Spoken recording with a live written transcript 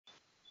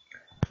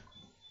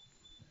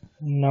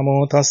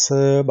Namo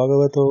tassa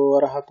bhagavato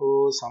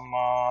arahato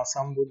samma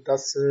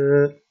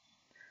sambuddhassa.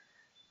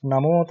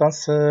 Namo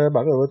tassa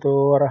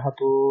bhagavato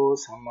arahato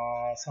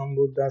samma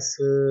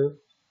sambuddhassa.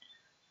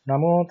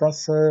 Namo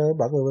tassa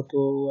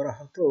bhagavato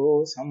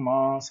arahato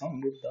samma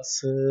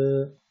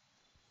sambuddhassa.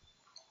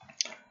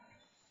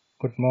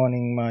 Good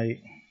morning,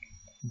 my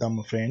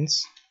Dhamma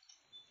friends.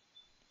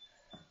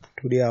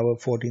 Today our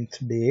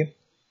 14th day.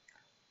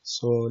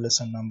 So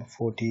lesson number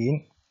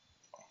 14.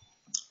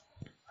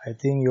 I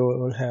think you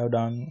will have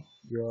done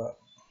your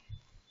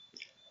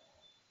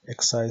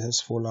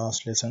exercises for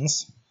last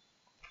lessons.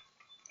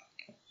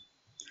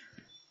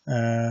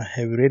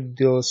 Have you read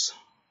those?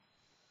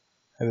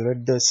 Have you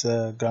read this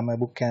grammar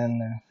book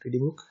and reading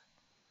book?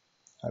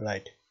 All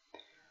right.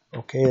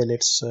 Okay,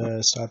 let's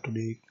start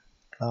today's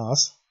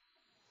class.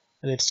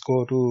 Let's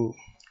go to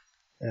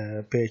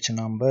page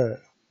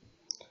number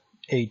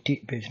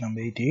 80. Page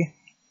number 80.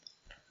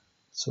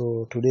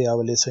 So today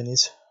our lesson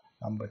is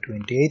number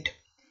 28.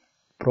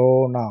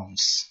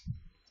 Pronouns.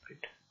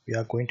 Right. We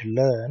are going to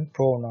learn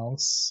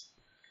pronouns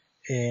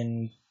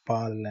in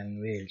Pali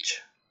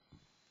language.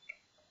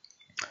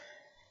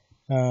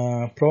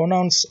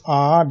 Pronouns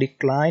are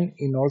declined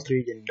in all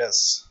three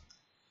genders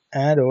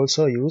and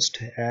also used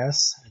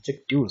as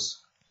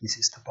adjectives. This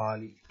is the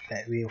Pali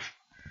way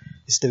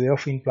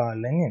of in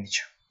Pali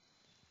language.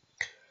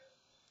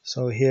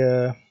 So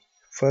here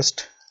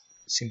first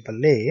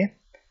simple A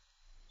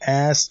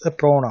as a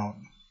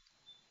pronoun.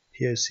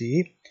 Here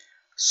see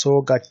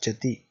so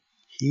gacchati,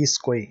 he is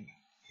going.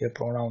 Here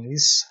pronoun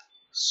is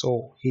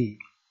so, he.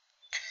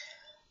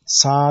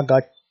 Sa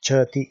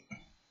gacchati,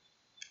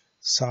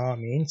 sa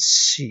means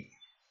she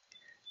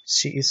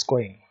is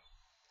going.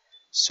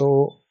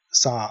 So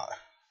sa,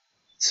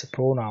 it's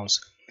pronouns.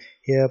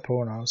 Here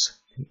pronouns.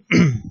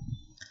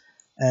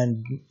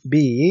 And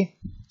B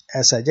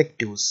as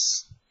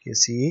adjectives. You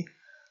see,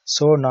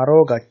 so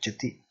naro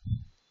gacchati,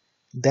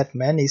 that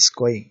man is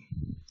going.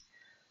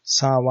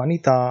 Sa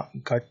vanita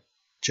gacchati,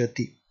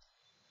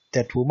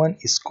 that woman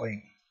is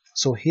going.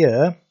 So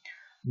here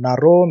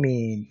naro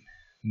mean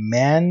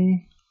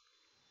man,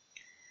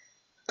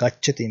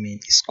 gacchati mean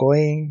is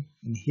going,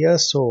 and here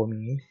so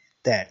mean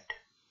that,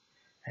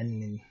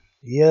 and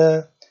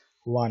here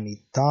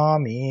vanita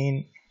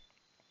mean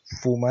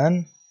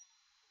woman,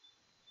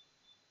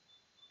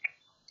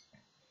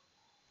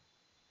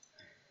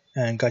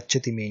 and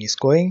gacchati mean is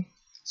going,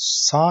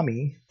 sa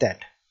mean that.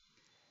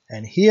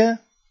 And here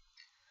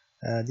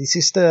this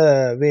is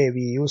the way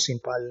we use in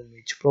Pali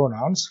language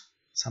pronouns.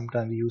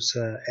 Sometimes we use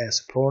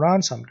as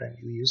pronoun, sometimes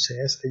we use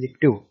as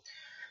adjective.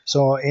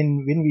 So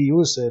when we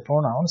use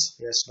pronouns,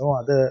 there's no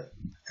other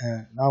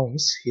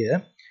nouns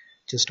here,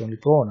 just only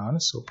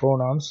pronouns. So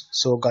pronouns,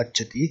 so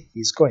gacchati,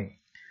 is going.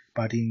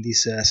 But in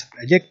this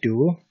adjective,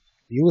 we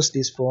use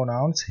these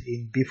pronouns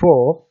in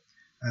before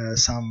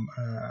some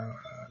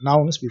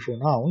nouns, before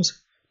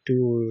nouns,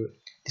 to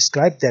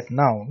describe that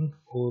noun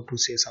or to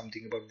say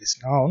something about this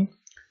noun.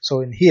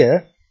 So in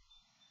here,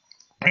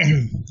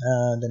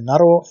 the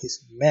naro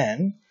is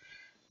man,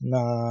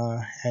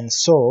 and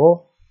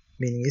so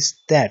meaning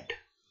is that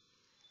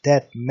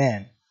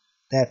man,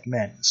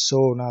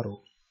 so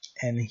naro.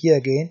 And here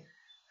again,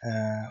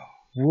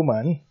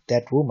 woman,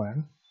 that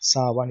woman,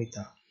 sa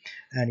vanita.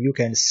 And you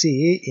can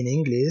see in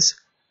English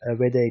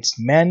whether it's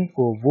man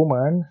or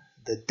woman,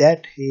 the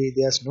that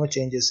there's no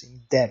changes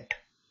in that.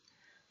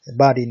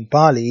 But in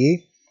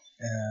Pali,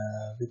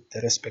 with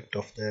the respect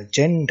of the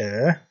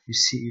gender,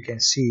 you can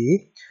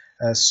see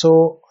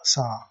so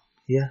sa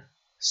here,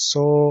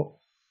 so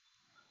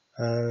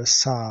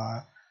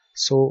sa,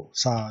 so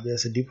sa.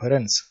 There's a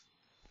difference.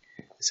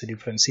 It's a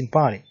difference in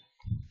Pali.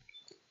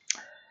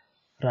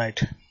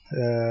 Right.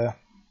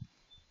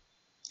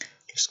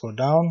 Let's go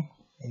down.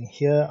 In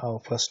here, our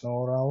first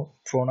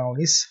pronoun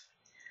is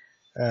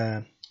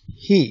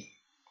he,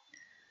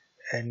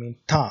 and mean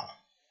ta.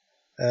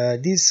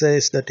 This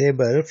is the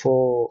table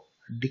for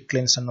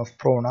declension of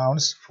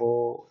pronouns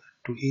for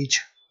to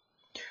each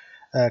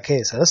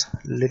cases.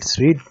 Let's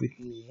read with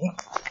me.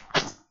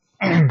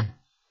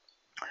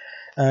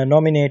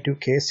 Nominative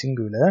case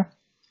singular.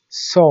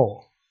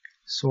 So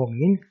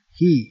mean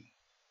he,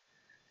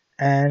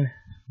 and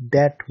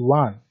that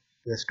one.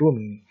 There's two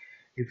meaning.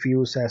 If you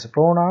use as a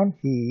pronoun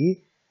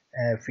he,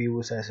 if you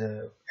use as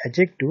a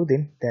adjective,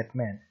 then that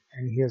man.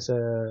 And here's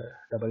a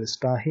double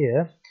star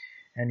here,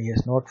 and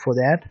here's note for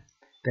that.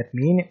 That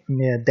mean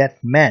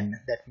that man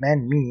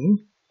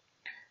mean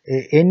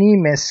any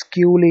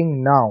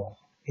masculine noun,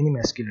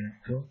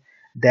 so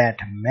that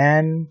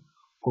man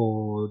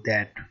or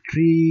that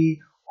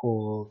tree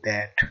or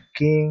that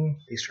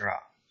king, etc.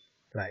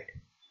 Right.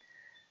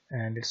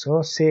 And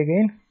so say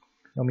again,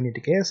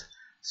 nominative case.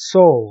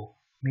 So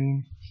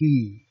mean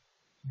he,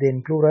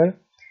 then plural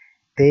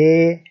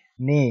te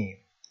ne,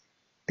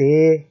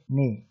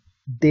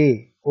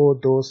 they, or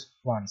those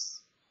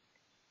ones.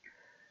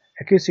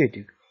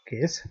 Accusative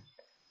case,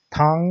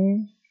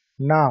 thang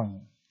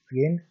nang,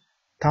 again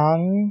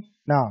thang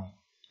nang,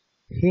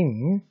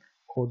 him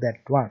or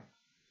that one.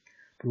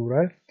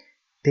 Plural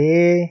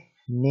te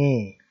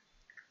ne,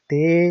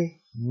 te,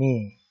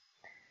 ne.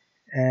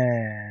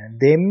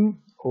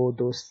 Them or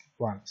those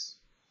ones.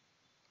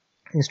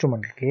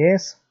 Instrumental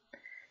case.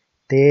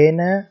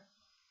 Tena,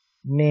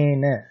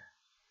 nena.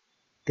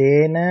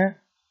 Tena,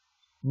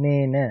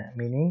 nena.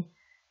 Meaning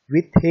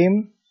with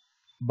him,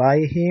 by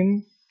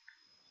him,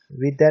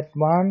 with that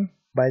one,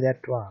 by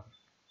that one.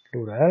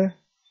 Plural.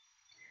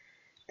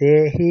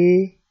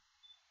 Tehi,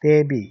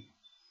 tebi.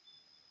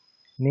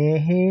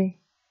 Nehi,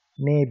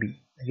 nebi.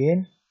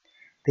 Again.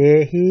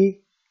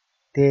 Tehi,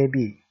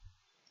 tebi.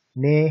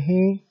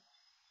 Nehi,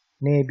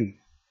 nebi.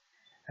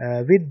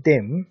 With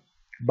them,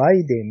 by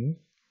them,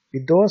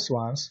 with those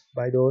ones,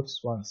 by those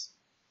ones.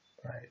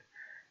 Right.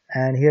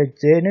 And here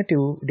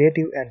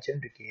dative and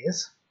genitive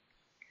case.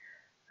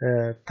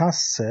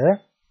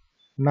 Tassa,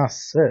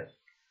 nassa.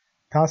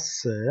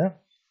 Tassa,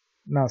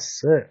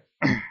 nassa.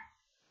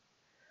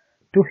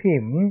 To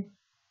him,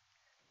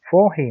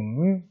 for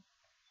him,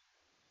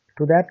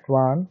 to that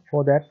one,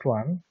 for that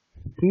one,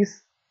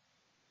 his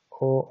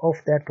or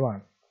of that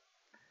one.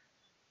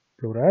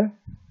 Plural.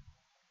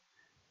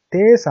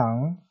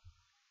 Tesang,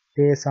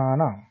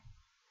 tesanam.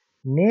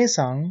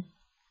 Nesang,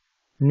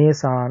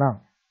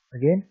 nesanam.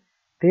 Again,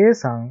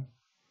 tesang,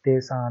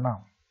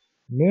 tesanam.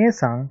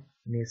 Nesang,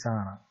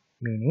 nesanam.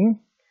 Meaning,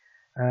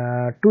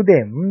 to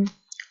them,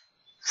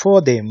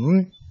 for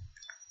them,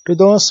 to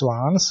those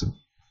ones,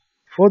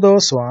 for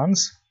those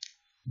ones,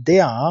 they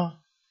are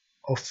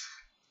of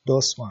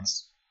those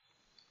ones.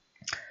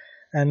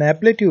 An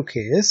ablative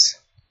case,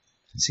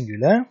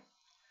 singular.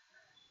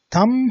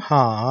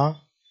 Tamha,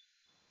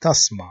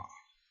 tasma.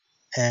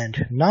 And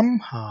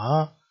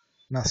namha,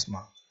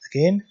 nasma.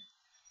 Again,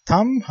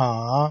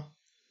 tamha,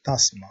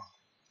 tasma.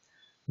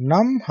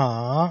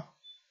 Namha,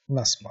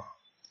 nasma.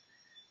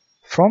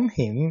 From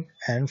him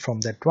and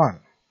from that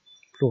one.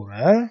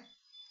 Plural.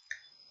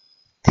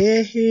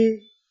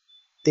 Tehi,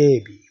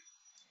 tebi.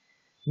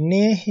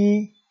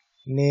 Nehi,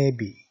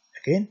 nebi.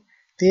 Again,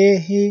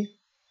 tehi,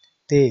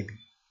 tebi.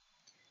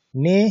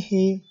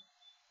 Nehi,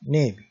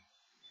 nebi.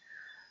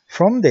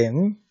 From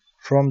them,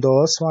 from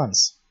those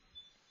ones.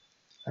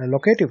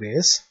 Locative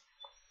is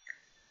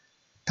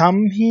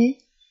tamhi,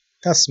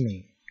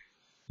 tasmi.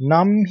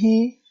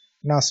 Namhi,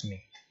 nasmi.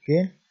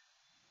 Again,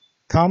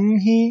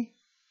 tamhi,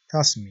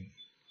 tasmi.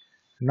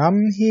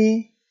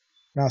 Namhi,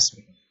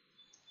 nasmi.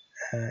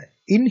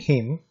 In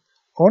him,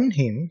 on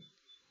him,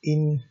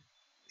 in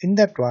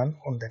that one,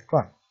 on that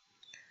one.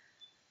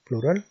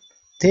 Plural.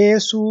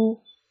 Tesu,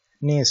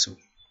 nesu.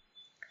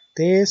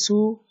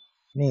 Tesu,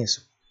 nesu.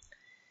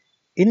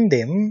 In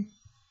them,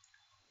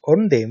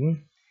 on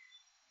them,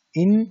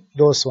 in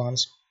those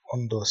ones,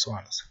 on those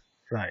ones.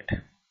 Right.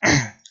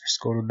 Let's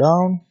go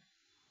down.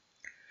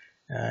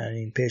 And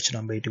in page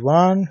number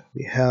 81,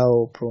 we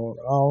have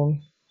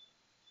pronoun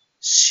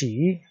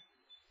she.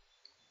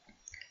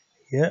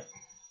 Here.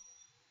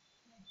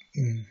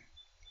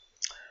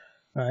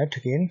 Right,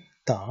 again,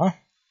 ta.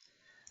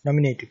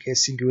 Nominative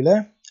case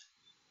singular.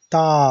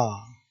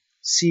 Ta,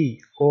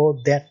 she,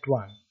 or that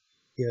one.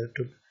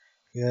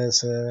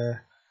 Here's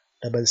a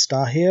double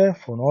star here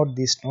for note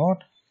this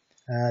note.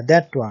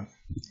 That one.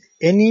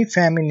 Any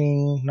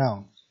feminine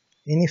noun.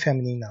 Any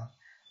feminine noun.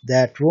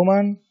 That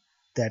woman,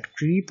 that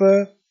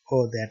creeper,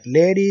 or that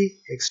lady,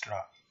 etc.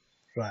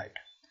 Right.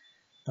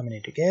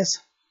 Nominative case.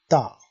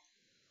 Ta,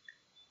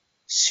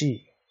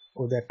 she,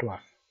 or that one.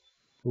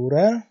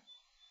 Plural.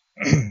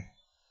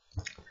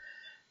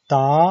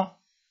 Ta,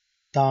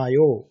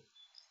 tayo.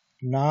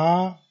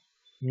 Na,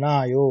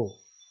 nayo.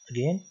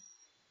 Again.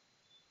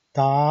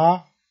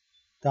 Ta,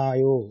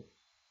 tayo.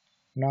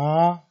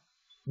 Na,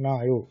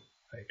 nayo.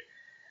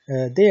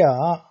 Right. They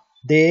are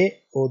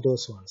they or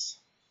those ones.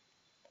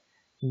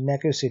 In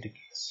accusative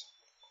case.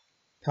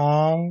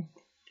 Tang,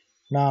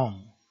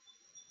 nang.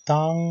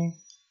 Tang,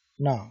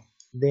 nang.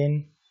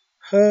 Then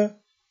her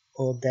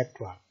or that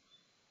one.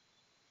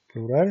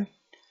 Plural.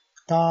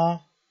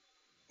 Ta,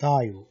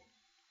 tayo.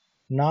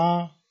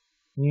 Na,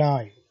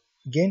 nayo.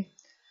 Again.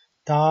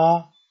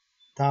 Ta,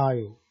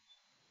 tayo.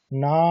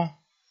 Na,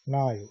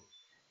 nayo.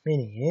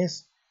 Meaning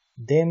is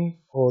them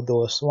or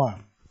those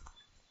one.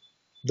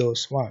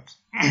 Those ones.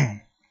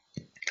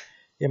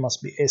 There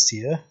must be S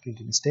here.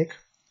 Guilty mistake.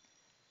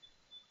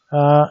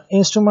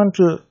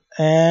 Instrumental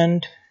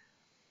and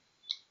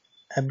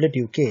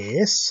ablative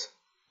case.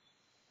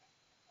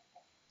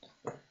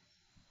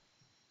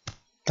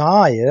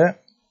 Taya,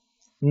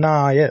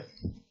 naya.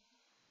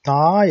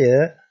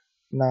 Taya,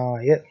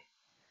 naya.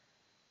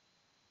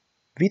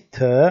 With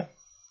her,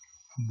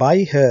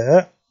 by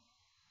her,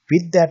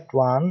 with that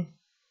one,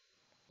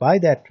 by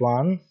that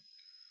one,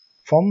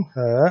 from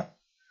her,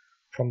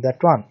 from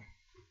that one.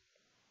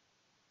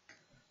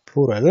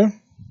 Plural.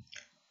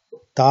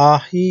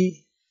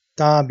 Tahi,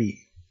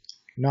 tabi.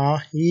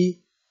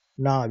 Nahi,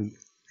 nabi.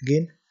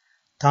 Again.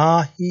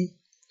 Tahi,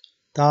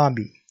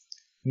 tabi.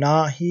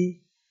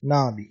 Nahi,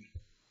 nabi.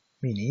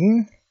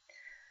 Meaning,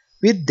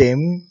 with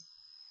them,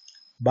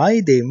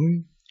 by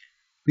them,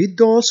 with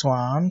those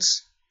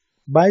ones,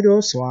 by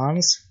those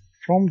ones,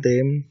 from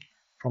them,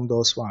 from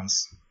those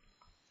ones.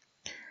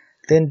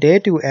 Then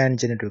dative and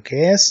genitive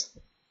case.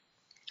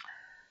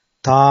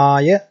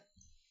 Taya,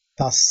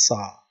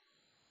 tassa,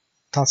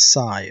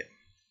 tassaya,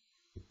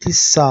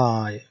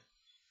 tissaya,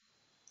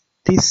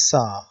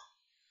 tissa,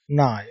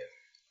 naya.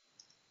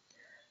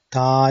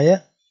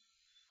 Taya,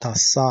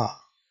 tassa,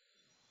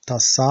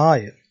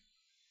 tassaya,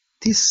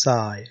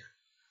 tissaya,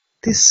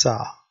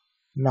 tissa,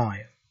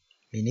 naya.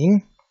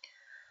 Meaning,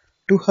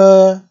 to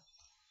her,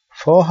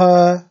 for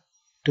her,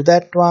 to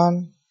that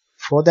one,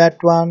 for that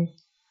one,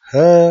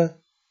 her,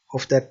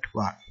 of that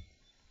one.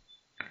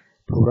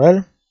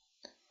 Plural.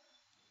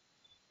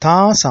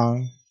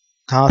 Tasang,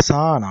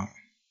 tasanang,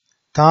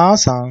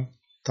 tasang,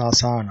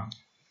 tasanang.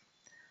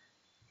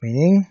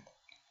 Meaning,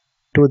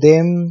 to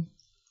them,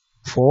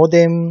 for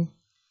them,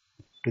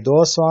 to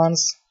those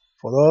ones,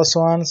 for those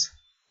ones,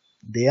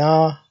 they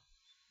are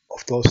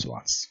of those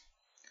ones.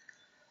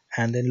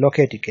 And then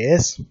locative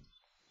case.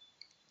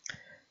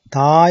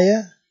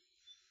 Taya,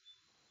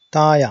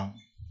 tayang,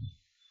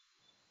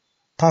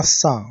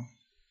 tassang,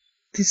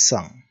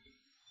 tissang.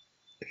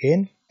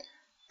 Again,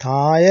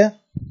 taya,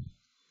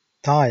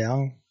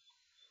 tayang,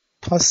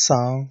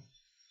 tassang,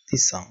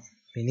 tissang.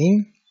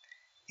 Meaning,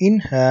 in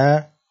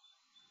her,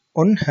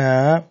 on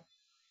her,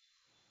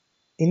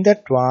 in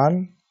that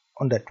one,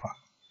 on that one.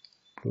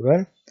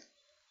 Plural.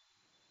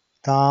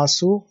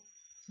 Tasu,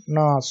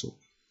 nasu,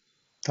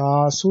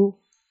 tasu,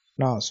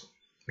 nasu.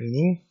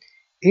 Meaning,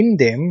 in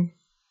them,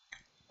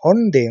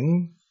 on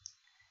them,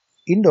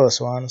 in those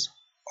ones,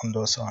 on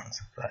those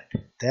ones. Right.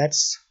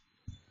 That's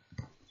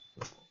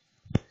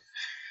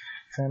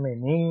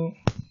feminine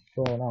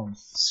pronouns.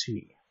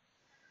 C.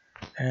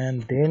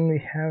 And then we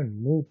have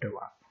neuter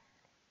one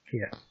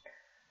here.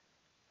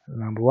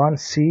 Number 1,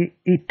 see,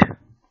 it,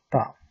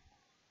 ta.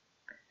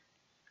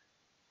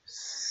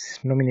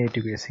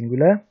 Nominative is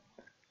singular.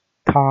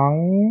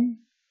 Thang,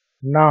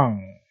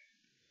 nang,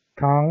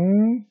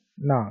 thang,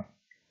 nang.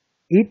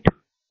 It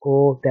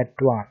or that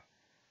one.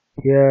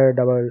 Here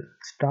double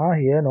star,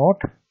 here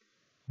not.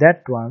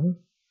 That one,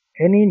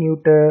 any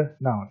neuter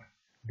noun.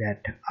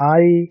 That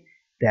eye,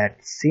 that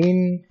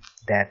sin,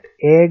 that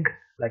egg,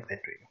 like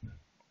that way.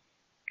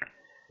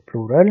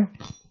 Plural.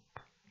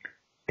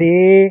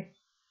 Te,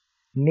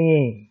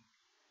 ne,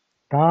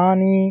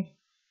 tani,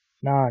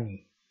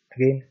 nani.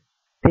 Again,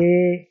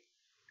 te,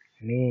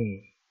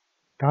 ne,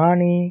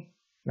 tani,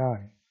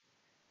 nani.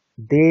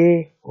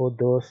 They or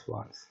those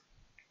ones.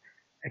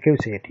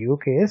 Accusative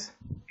case.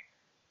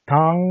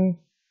 Thang,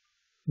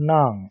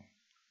 nang,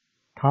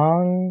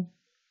 thang,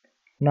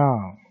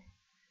 nang.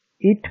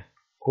 It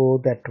or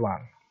that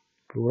one.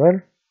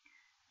 Plural.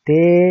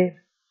 Te,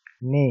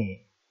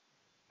 ne,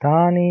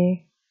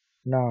 tani,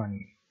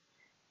 nani.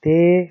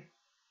 Te,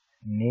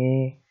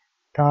 ne,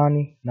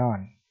 tani,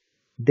 nani.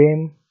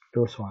 Them,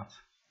 those ones.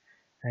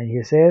 And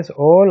he says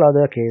all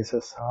other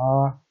cases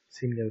are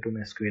similar to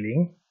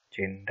masculine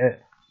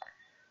gender.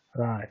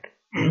 Right.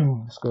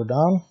 Let's go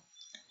down.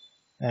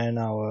 And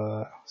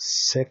our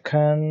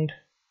second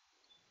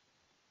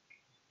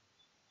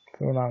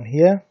pronoun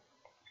here.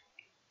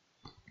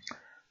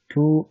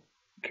 To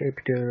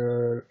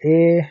capital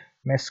A,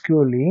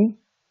 masculine,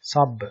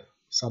 sub.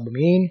 Sub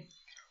mean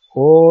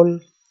all,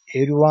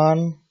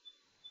 everyone,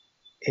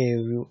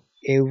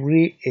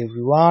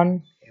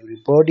 everyone,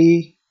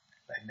 everybody,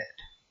 like that.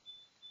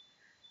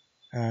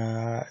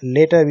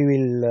 Later we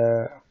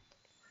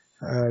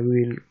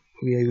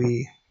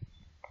will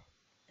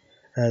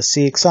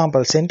see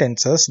example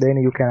sentences. Then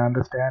you can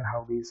understand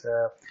how these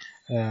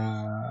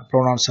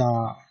pronouns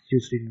are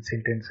used in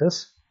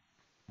sentences.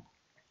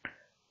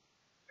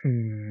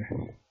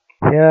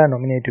 Here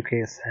nominative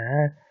case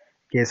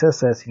cases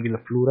singular,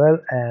 plural,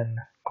 and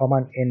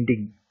common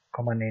ending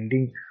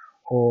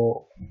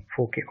or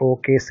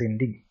case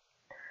ending.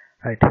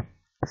 Right.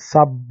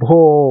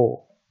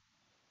 Sabho,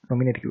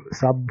 nominative.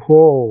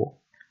 Sabho,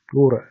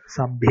 plural.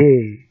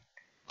 Sabhe,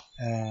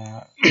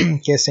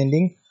 case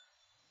ending.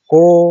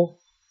 O,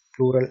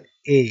 plural.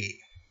 A.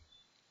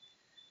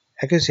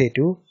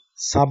 Accusative.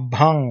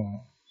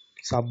 Sabhang,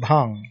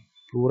 sabhang,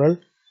 plural.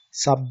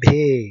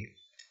 Sabhe,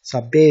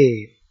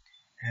 sabbe,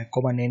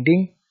 common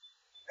ending.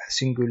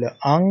 Singular.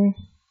 Ang,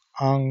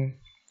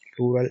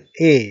 plural.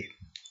 A.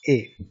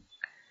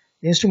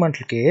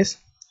 Instrumental case.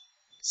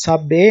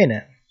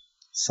 Sabbena,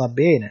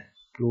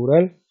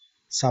 plural.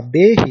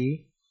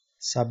 Sabbehi,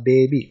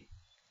 sabbebi,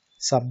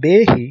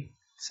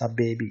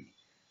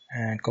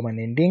 and common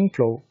ending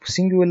for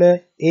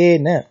singular.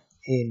 Ena,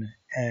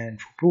 and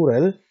for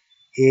plural.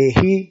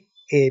 Ehi,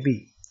 ab,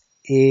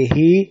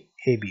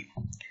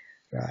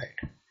 right.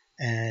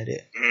 And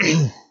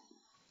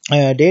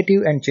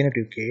dative and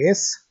genitive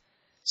case.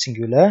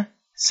 Singular.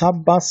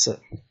 Sabbas,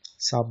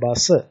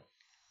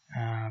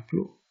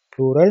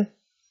 plural.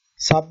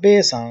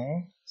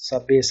 Sabbesang,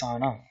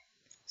 sabbesanang.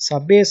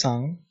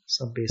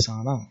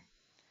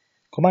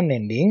 Common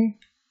ending.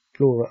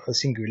 Plural,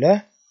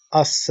 singular.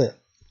 As,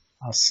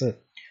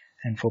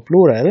 and for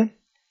plural.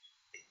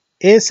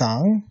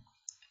 Esang,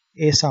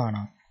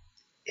 esanang,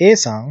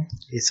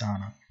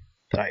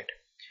 right.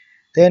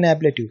 Then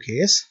ablative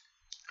case.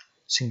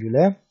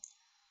 Singular.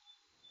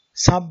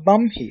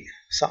 Sabbamhi,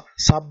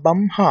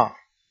 sabbamha,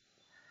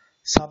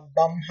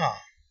 sabbamha,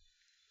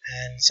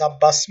 and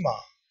sabbasma,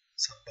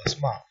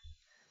 sabbasma.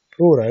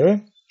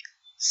 Plural,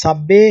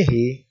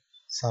 sabbehi,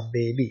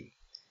 sabbebi,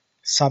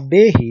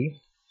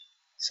 sabbehi,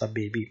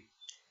 sabbebi.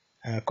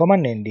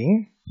 Common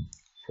ending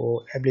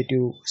for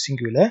ablative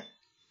singular,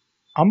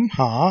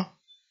 amha,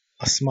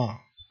 asma,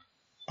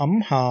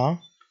 amha,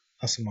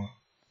 asma.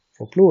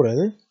 For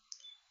plural,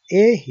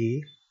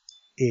 ehi,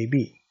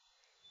 ebi,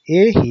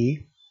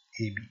 ehi,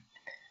 ebi.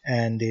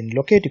 And in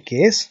locative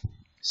case,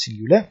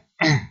 singular,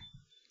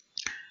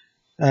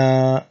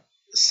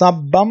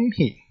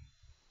 sabbamhi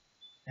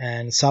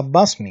and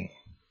sabbasmi.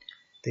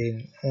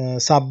 Then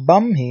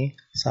sabbamhi,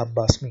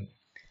 sabbasmi.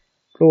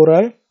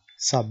 Plural,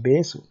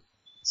 sabbesu,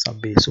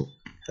 sabbesu.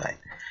 Right.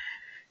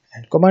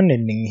 And common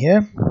ending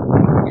here,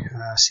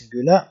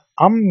 singular,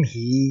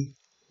 amhi,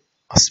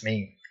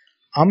 asmi,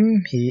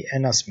 amhi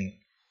and asmi.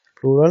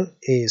 Plural,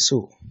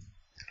 esu.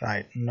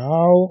 Right.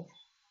 Now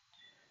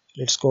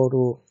let's go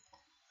to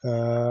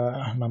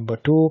number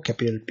 2,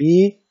 capital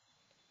P.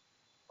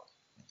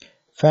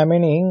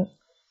 Feminine,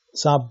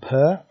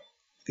 sabha.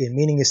 Okay,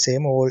 meaning is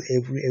same, all,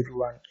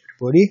 everyone,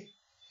 everybody.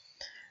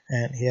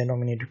 And here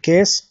nominative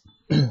case.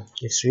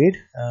 Let's read.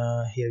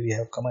 Here we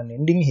have common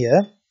ending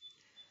here.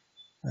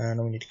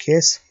 Nominative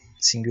case,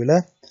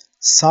 singular,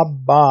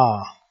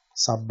 sabba,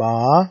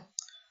 sabba.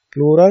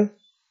 Plural,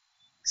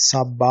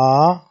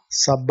 sabba,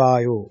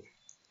 sabbayo,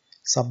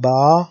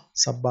 sabba,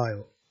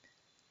 sabbayo.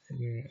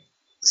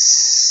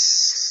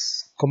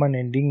 Common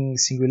ending,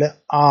 singular,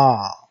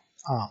 a,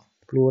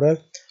 plural,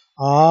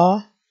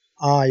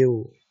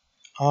 ayo,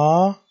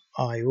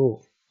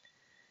 ayo.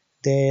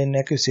 Then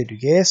accusative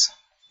case,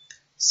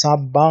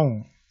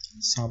 sabbang,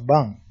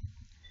 sabbang,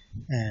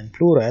 and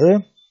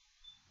plural,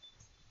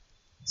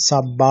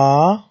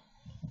 sabba,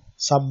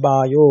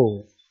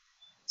 sabbayo,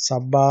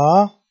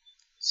 sabba,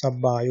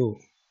 sabbayo.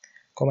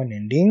 Common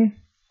ending,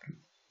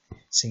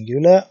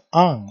 singular,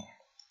 ang,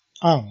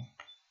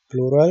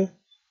 plural,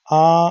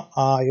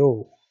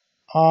 ayo,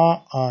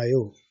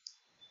 ayo.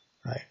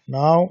 Right.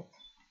 Now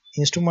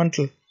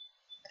instrumental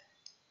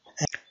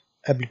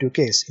ablative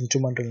case,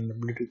 instrumental and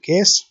ablative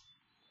case,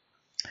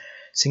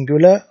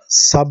 singular,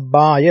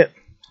 sabbaya,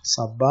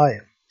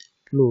 sabbaya.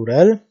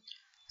 Plural,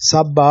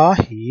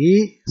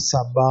 sabbahi,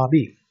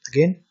 sabbabi.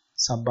 Again,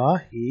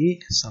 sabbahi,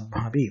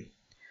 sabbabi.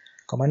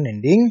 Common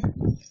ending,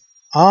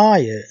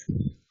 aya,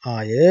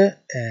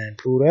 and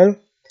plural,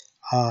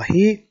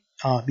 ahi,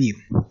 abi,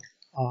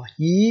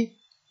 ahi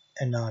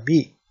and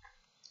abi.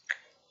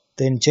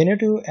 Then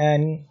genitive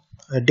and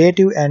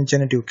dative and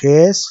genitive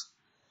case,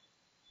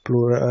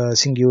 plural,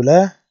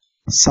 singular,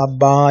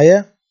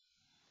 sabbaya,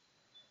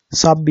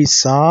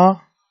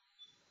 sabbisa,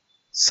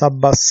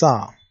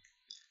 sabbasa,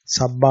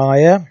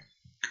 sabbaya,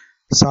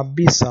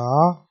 sabbisa,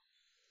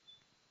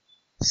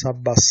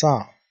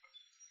 sabbasa.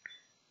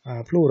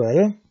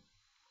 Plural,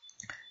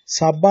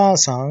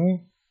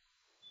 sabbasang,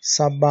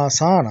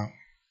 sabbasana,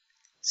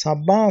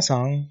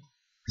 sabbasang,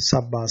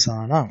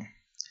 sabbasana.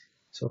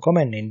 So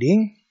common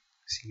ending,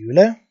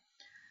 singular,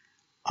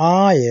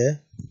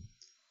 aya,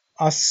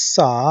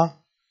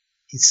 assa,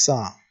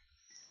 issa,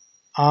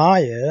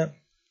 aya,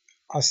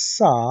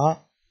 assa,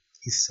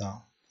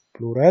 issa.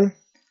 Plural,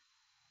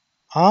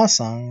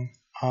 asang,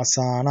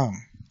 asanam,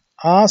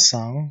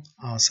 asang,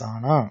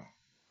 asana.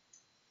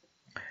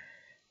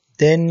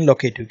 Then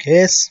locative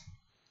case,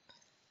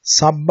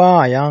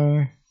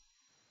 sabbayang,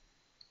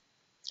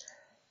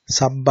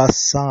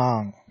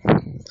 sabbasang,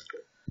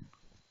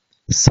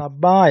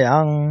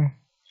 sabbayang,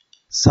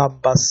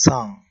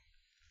 sabbasang.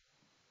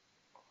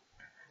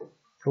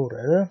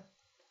 Plural,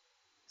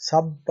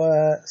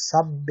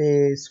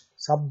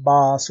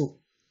 sabbasu,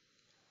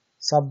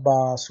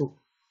 sabbasu.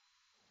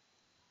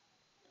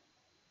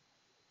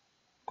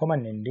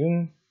 Common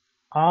ending,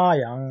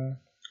 ayang,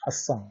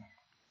 asang,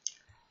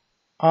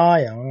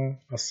 ayang,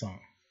 asang.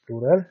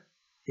 Plural,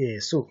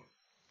 esu,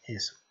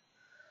 esu.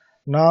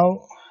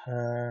 Now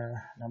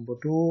number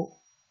 2,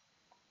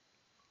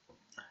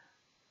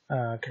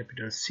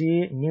 capital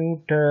C,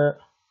 neuter,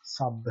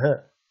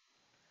 sabha,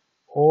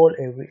 all,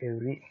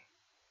 everything.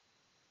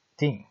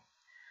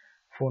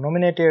 For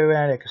nominative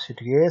and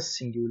accusative case,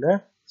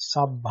 singular,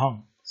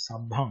 sabbhang,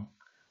 sabbhang.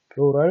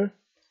 Plural,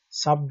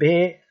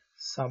 sabbe,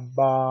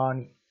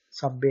 sabbani,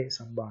 sabbe,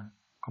 sabbani.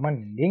 Common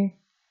ending,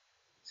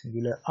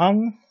 singular,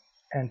 ang,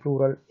 and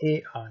plural,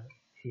 a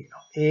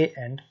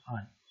and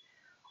an.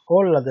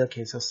 All other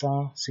cases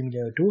are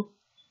similar to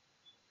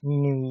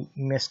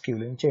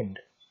masculine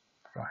gender.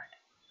 Right.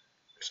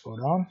 Let's go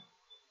down.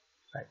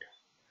 Right.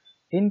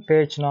 In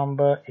page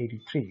number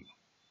 83.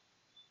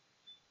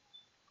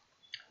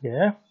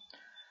 Here,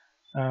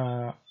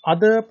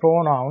 other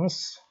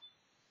pronouns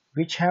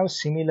which have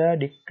similar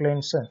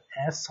declension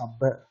as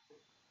sabba.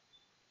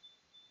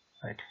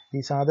 Right.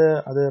 These are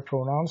the other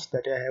pronouns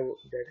that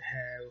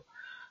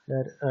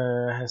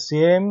have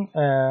same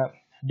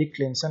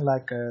declension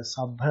like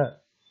sabha.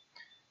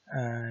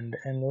 And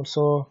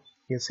also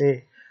you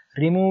say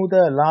remove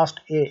the last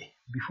a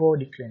before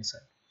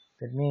declension.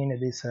 That means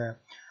this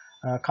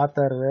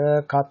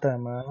Katara,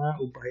 Katama,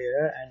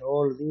 Ubhaya, and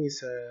all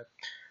these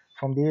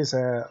from these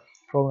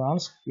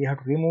pronouns we have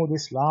to remove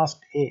this last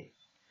a,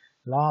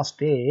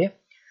 last a,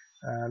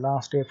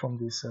 last a from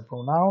this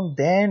pronoun.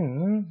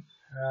 Then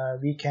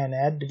we can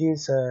add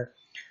these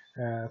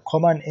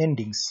common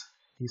endings.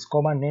 These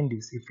common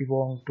endings. If we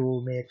want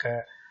to make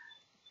a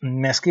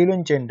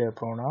masculine gender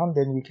pronoun,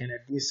 then we can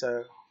add this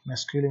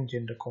masculine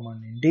gender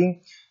common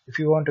ending. If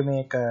you want to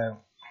make a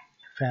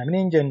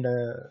feminine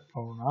gender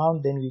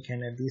pronoun, then we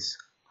can add this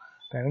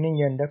feminine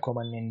gender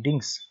common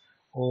endings.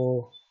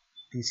 Or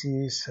this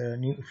is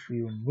new, if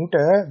you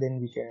neuter, then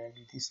we can add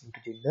this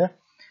neuter gender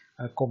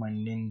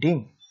common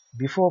ending.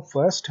 Before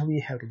first we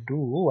have to do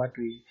what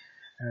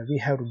we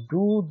have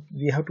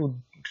to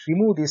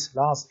remove this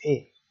last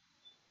a.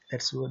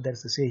 That's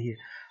the say here.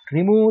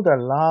 Remove the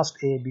last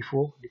a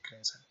before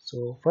declension.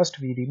 So first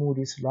we remove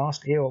this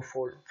last a of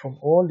all, from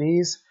all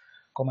these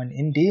common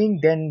ending.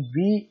 Then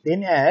we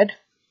add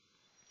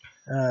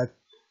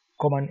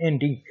common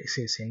ending,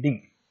 SS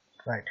ending,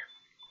 right?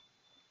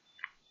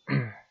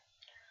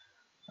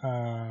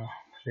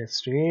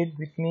 Let's read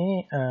with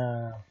me.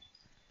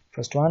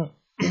 First one.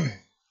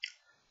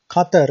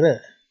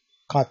 Katar.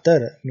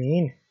 Katar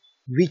mean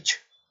which,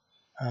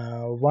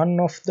 one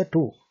of the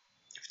two.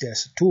 If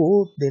there's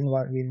two, then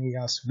when we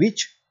ask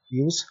which,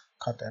 use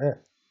Katar.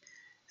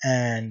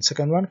 And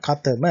second one,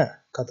 Katama.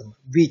 Katama,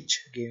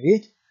 which, again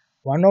which,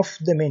 one of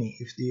the many.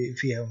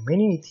 If we have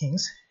many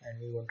things and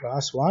we want to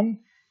ask one,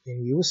 then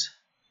we use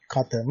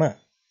Katama.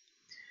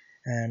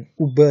 And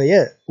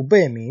Ubaya.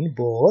 Ubaya mean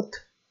both.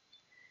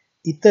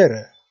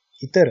 Itara.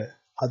 Itara,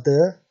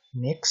 other,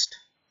 next.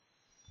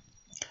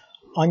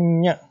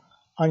 Anya.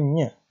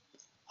 Anya,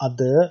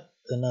 other,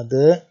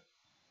 another.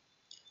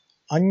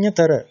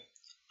 Anyatara.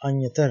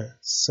 Anyatara,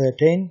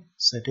 certain,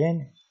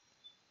 certain.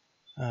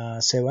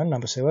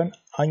 Number 7,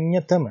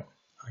 Anyatama.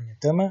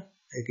 Anyatama,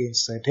 again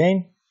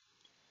certain.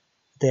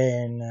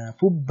 Then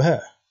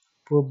Pubha.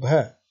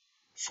 Pubha,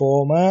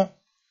 former,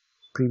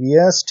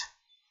 previous,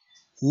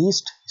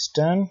 east,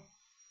 eastern.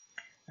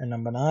 And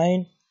number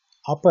 9,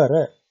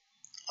 Apara.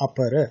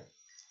 Apara,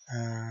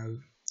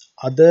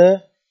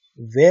 other,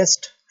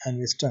 west and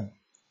western.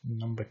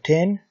 Number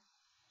 10,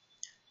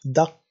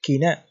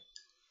 Dakkina.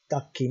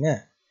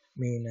 Dakkina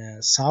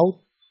mean south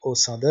or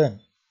southern.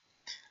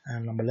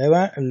 And number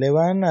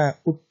 11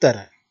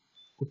 Uttara.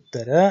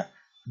 Uttara,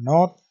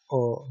 north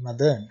or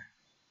northern.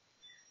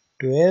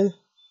 12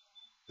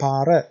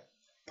 Para.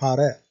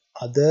 Para,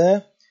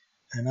 other,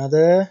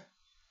 another,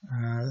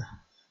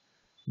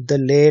 the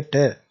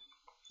later,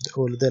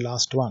 or the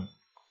last one.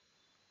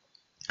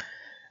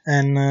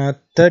 And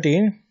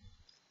 13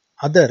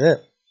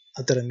 Adara.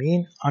 Adara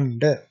mean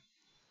under.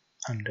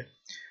 Under.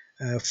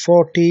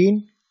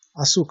 14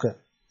 Asuka.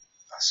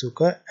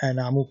 Asuka and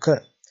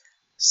Amuka,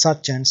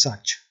 such and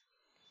such.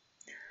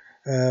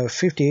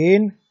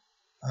 15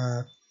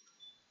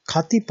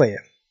 Katipaya.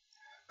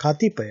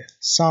 Katipaya,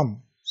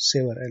 some,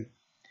 several.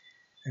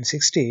 And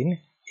 16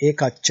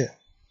 Ekacha.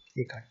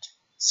 Ekacha,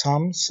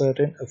 some,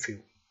 certain, a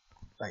few.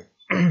 Right.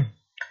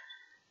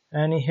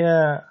 And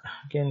here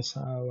again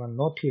one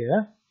note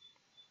here.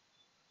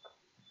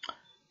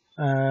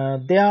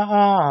 There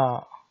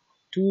are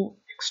 2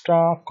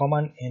 extra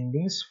common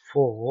endings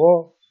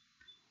for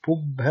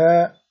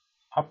Pubha,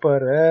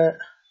 Apara,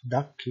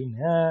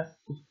 Dakkina,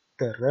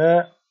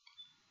 Uttara,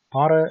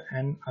 Para,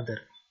 and other.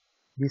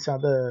 These are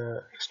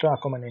the extra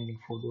common ending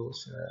for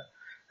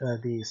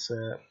these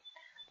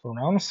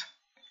pronouns.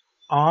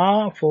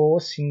 R for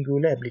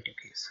singular ablative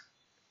case.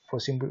 For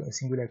singular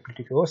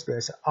ablative case, there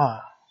is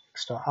R,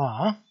 extra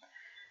R.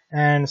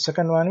 And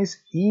second one is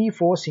E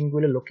for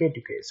singular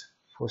locative case.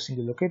 For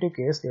singular locative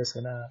case, there is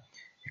an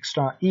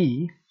extra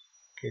E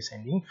case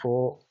ending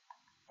for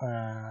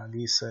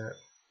these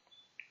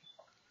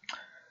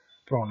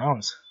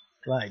pronouns.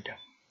 Right.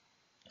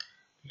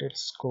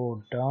 Let's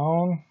go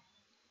down.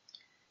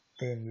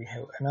 Then we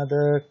have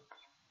another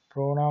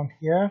pronoun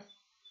here.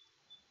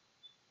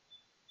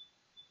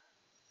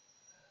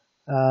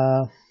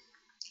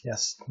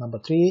 Yes, number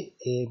 3,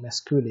 a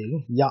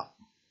masculine, ya.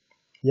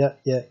 Ya,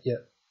 ya, ya.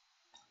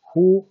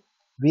 Who,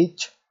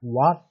 which,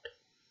 what,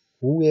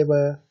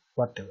 whoever,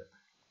 whatever.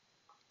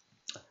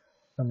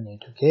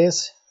 Nominative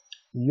case,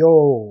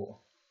 yo,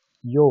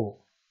 yo.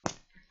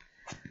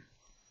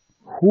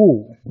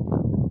 Who,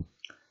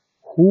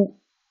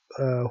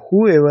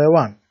 whoever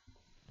one.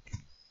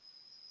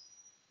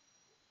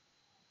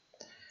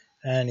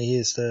 And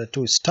here's the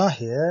 2 star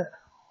here.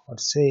 What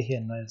say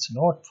here? No, it's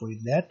not for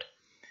that.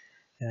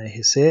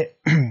 He say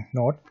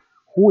not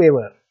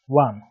whoever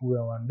one.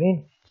 Whoever one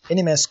mean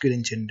any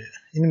masculine gender,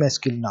 any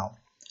masculine noun.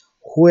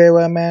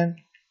 Whoever man,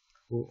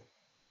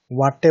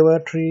 whatever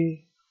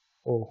tree,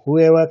 or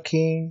whoever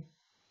king,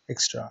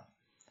 extra.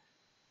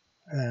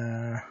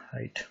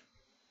 Right.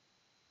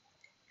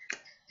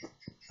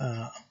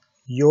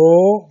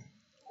 Yo,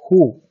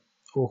 who,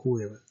 or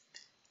whoever.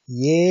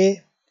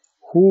 Ye,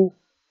 who,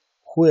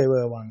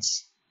 whoever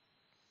wants.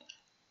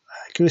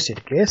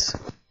 Accusate case.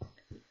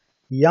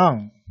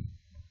 Young,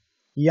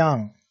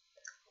 young,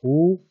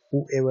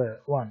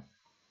 whoever one.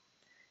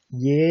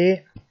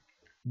 Ye,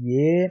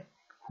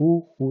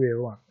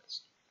 whoever one.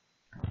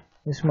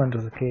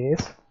 Instrumental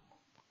case.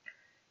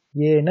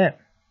 Yena,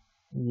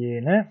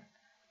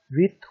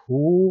 with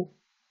who,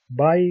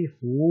 by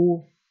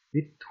who,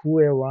 with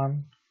whoever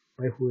one,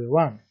 by whoever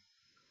one.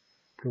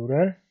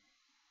 Plural.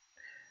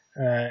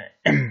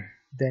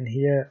 Then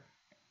here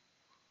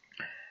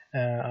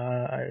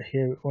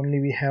only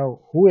we have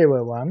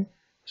whoever one,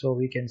 so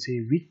we can say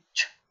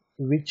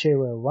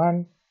whichever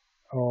one,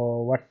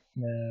 or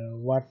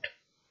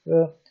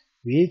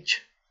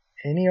which.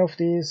 Any of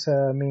these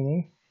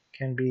meaning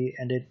can be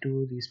added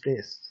to these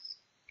places,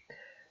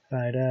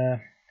 right?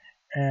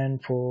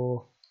 And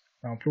for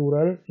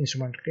plural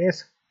instrumental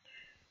case,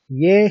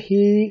 ye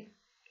he,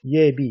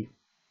 ye be,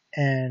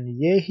 and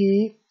ye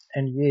he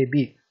and ye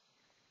be.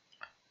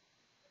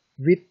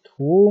 With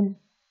whom,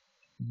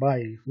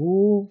 by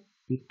who,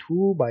 with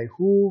who, by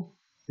who,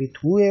 with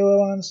whoever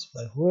ones,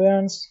 by whoever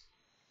ones.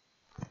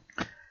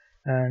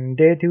 And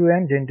dative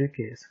and genitive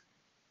case.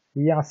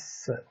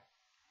 Yes,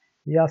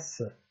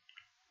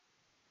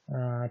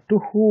 to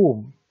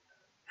whom,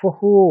 for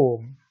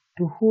whom,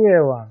 to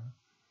whoever,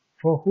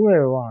 for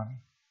whoever,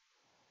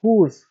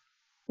 whose,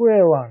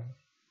 whoever,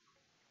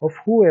 of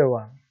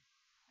whoever.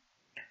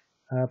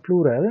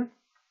 Plural.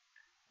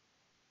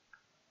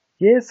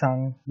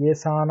 Yesang,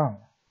 yesanang,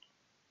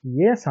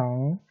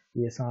 yesang,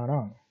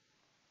 yesanang.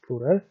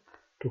 Plural.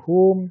 To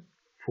whom,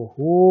 for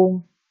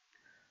whom,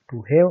 to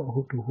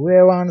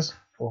whoever,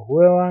 for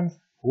whoever,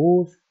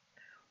 whose,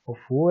 of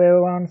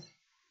whoever,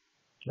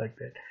 like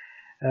that.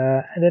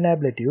 And then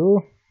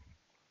ablative.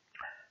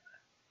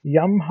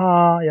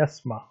 Yamha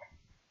yasma,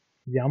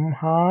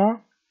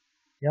 yamha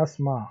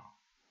yasma.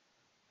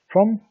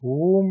 From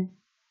whom,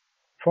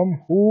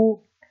 from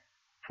who,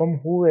 from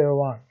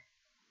whoever.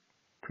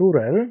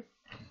 Plural.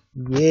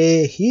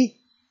 Yehi,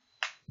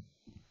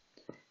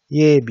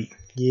 yebi,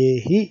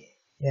 yehi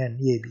and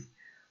yebi.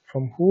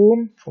 From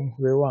whom, from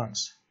whoever.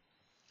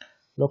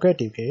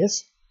 Locative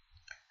case.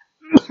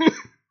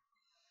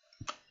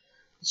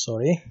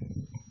 Sorry.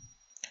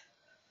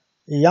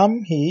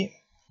 Yam hi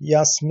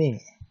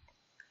yasmin,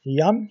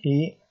 yam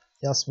hi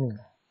yasmin.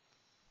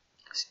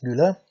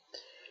 Singular.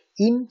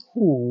 In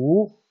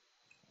who,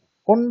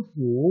 on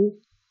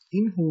who,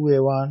 in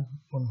whoever,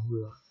 on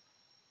whoever.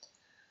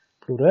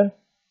 Plural.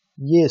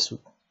 Yesu,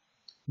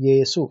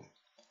 yesu.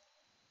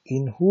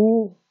 In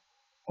who,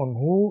 on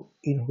who,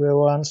 in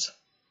whoever's,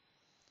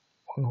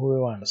 on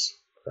whoever's.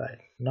 Right.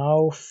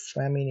 Now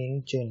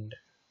feminine gender.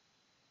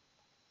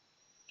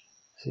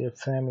 See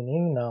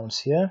feminine nouns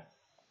here.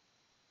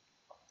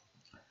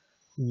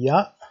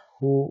 Ya,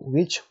 who,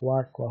 which,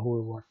 what,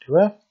 who,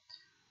 whatever.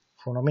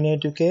 For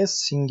nominative case,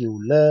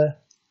 singular.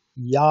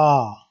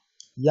 Ya,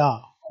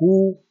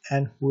 who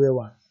and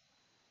whoever.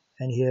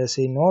 And here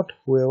say not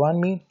whoever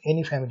mean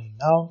any feminine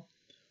noun.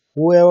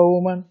 Whoever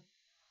woman,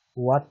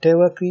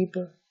 whatever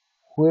creeper,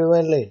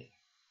 whoever lady,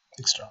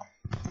 etc.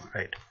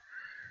 Right.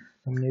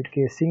 Nominative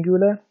case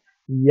singular.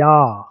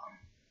 Ya.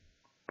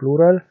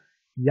 Plural.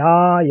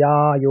 Ya,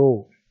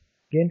 yo.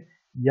 Again,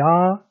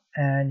 ya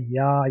and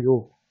ya,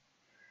 yo.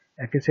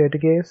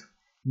 Accusative case.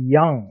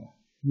 Young.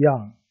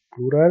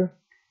 Plural.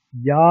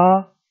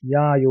 Ya,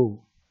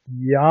 yo.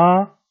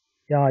 Ya,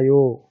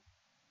 yo.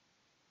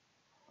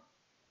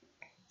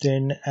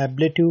 Then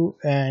ablative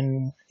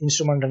and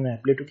instrumental and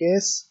ablative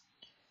case.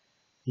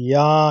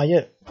 Ya,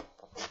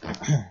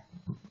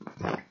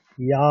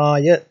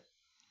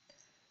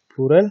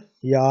 plural.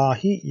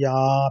 Yahi,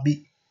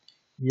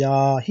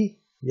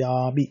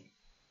 yabi.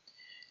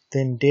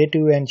 Then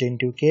dative and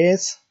genitive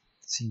case,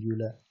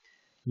 singular.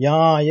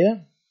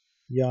 Yaya,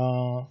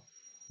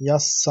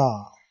 yassa.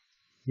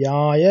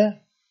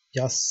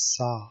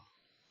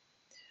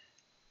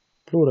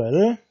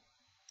 Plural.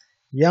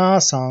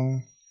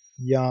 Yasang,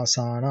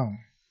 yasanang.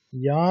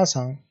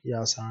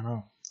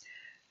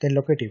 Then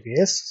locative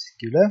case,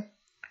 singular.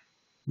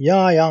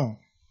 Yayang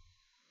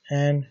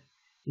and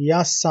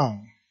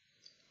yasang.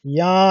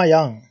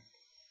 Yasang.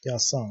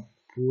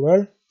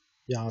 Plural.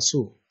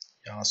 Yasu.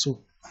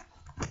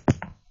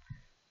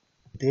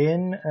 Then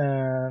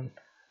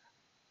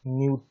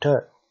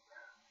neuter.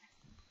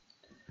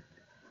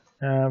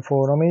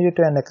 For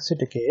nominative and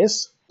accusative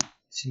case,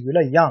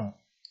 singular. Young,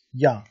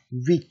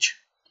 which,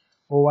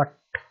 or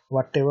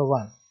whatever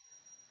one.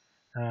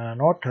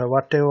 Not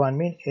whatever one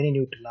mean any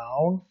neuter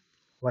noun.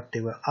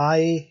 Whatever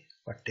eye,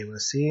 whatever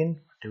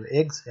seen, whatever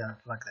eggs,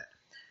 like that.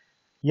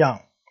 Young,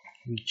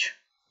 which.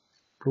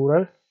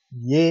 Plural.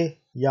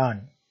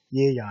 Yan.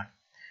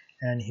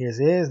 And here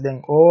says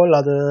then all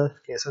other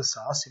cases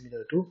are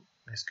similar to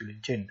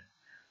masculine gender.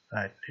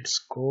 Right, let's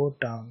go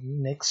down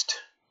next.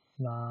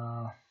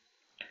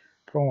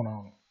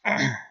 Pronoun.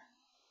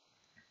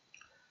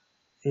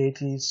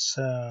 It is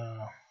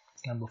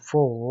number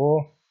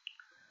 4,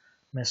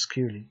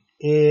 masculine.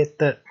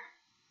 Ether,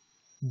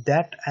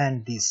 that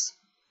and this.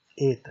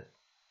 Ether.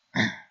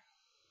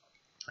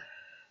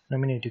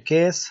 Nominative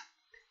case.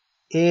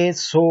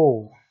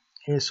 Eso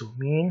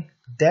mean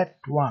that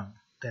one.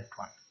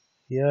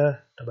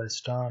 here, double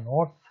star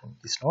note from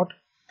this note.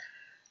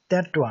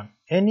 That one,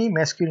 any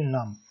masculine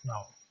noun.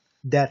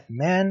 That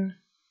man,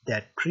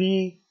 that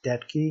tree,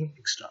 that king,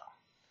 etc.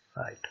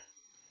 Right.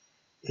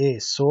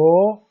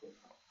 So,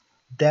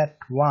 that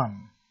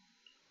one,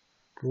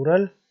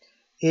 plural.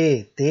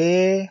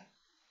 They,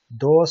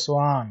 those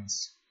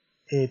ones.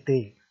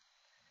 They.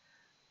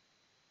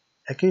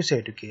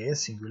 Accusative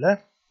case,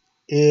 singular.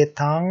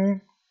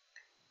 Thang,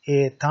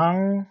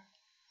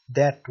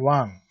 that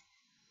one.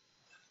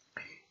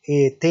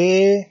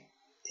 They,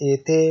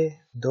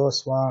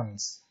 those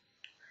ones.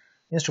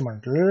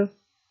 Instrumental.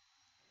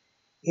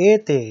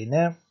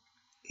 Etena,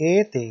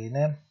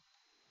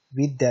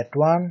 with that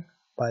one,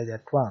 by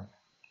that one.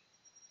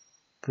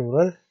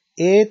 Plural.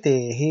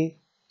 Etehi,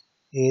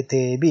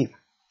 etebi,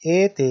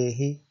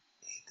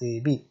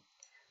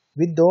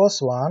 with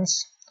those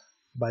ones,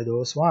 by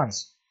those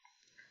ones.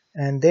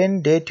 And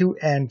then dative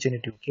and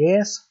genitive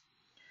case,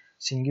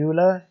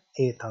 singular,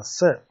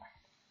 etassa.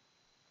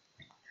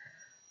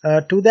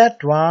 To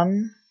that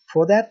one,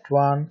 for that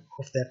one,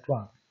 of that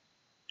one.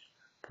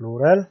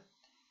 Plural.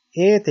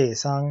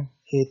 Etesang,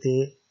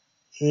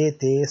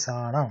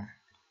 etesanam.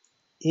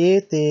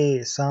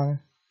 Etesang,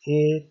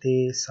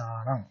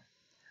 etesanam.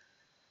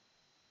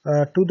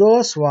 To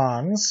those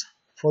ones,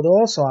 for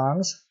those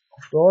ones,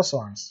 of those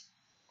ones.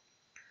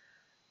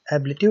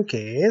 Ablative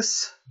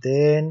case,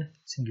 then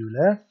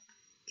singular.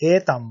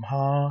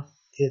 Etamha,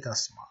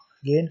 etasma.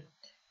 Again,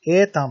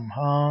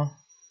 etamha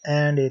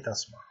and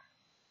etasma.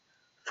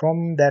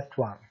 From that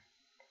one.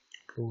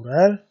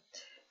 Plural.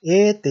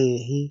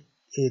 Etehi,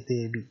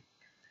 etebi.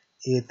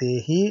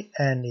 Etehi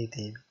and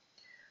etebi.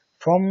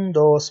 From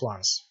those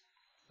ones.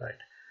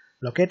 Right.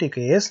 Locative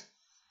case.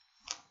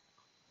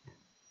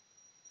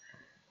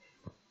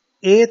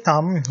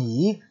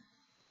 Etamhi,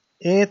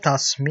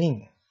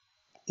 etasmin.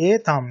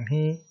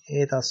 Etamhi,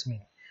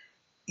 etasmin.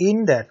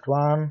 In that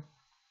one,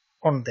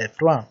 on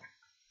that one.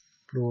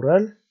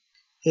 Plural.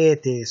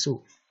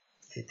 Etesu,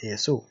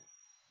 etesu.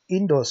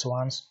 In those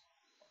ones,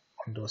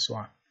 on those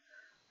one.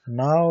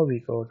 Now we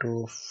go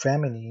to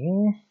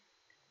feminine.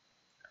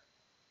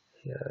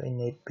 Here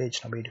in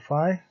page number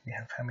 85, we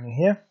have feminine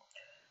here.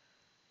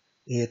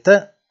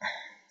 Eta,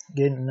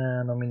 again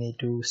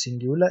nominative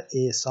singular.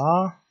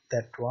 Esa,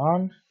 that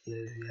one.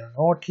 Here we have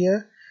note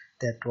here.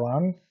 That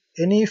one.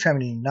 Any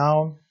feminine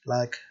noun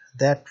like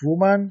that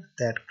woman,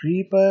 that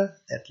creeper,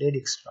 that lady,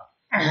 etc.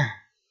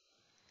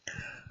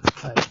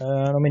 Right.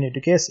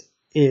 Nominative case.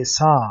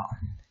 Esa,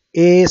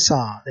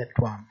 that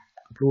one.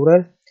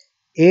 Plural.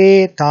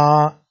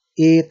 Eta,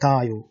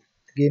 etayo.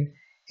 Again,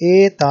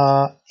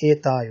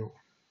 etayo.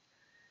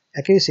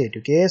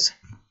 Accusative case.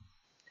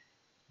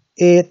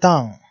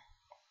 Etang,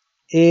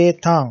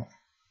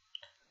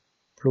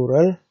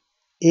 plural.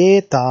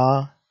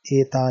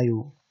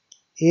 Etayo.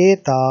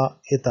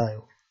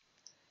 Etayo.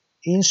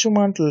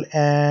 Instrumental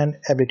and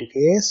ablative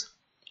case.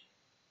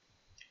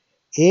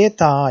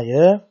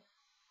 Etaya,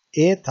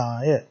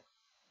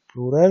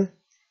 plural.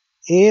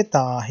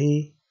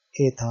 Etahi,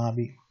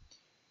 etabi.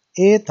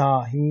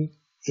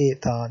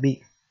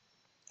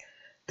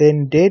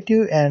 Then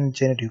dative and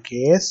genitive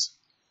case.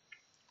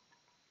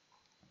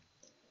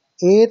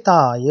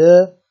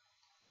 Etaya,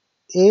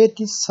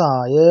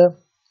 etisaya,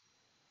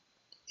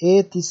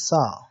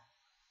 etisa.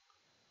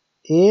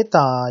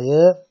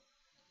 Etaya,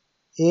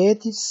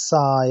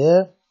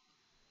 etisaya,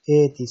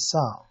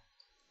 etisa.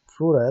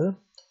 Plural.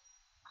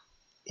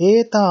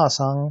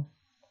 Etasang,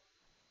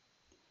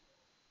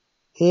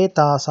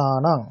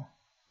 etasanang.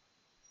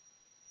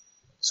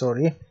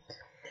 Sorry.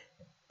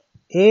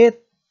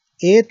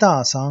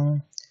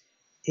 Etasang,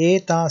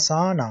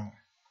 etasanang.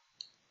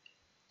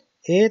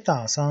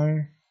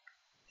 Etasang,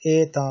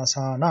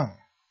 etasanang.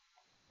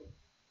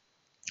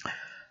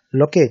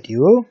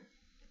 Locative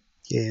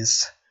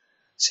is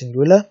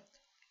singular.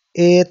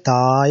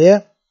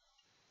 Etaya,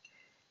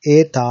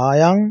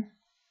 etayang,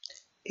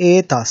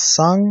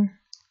 etasang,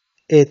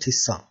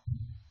 etisang.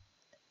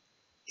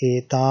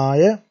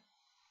 Etaya,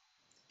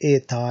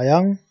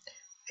 etayang,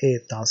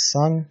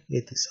 etasang,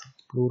 etisang.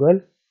 Plural.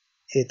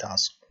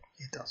 Etas.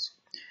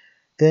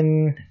 Then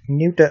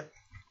neuter,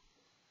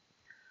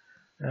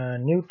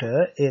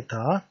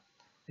 eta.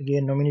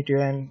 Again nominative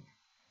and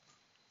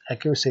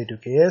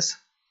accusative case.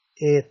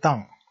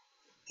 Etang,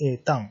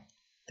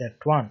 that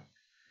one.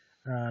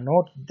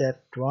 Not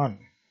that one.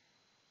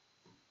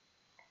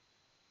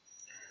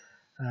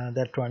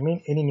 That one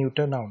means any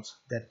neuter nouns.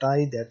 That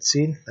I, that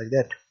seen, like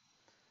that.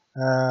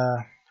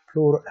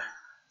 Plural,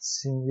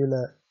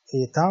 singular.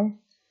 Etang,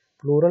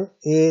 plural.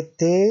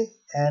 Ete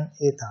and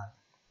etan.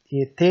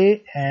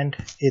 Ete and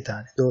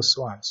etan. Those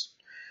ones.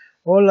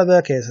 All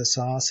other cases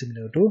are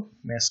similar to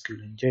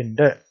masculine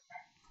gender.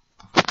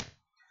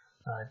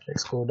 Alright,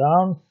 let's go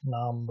down.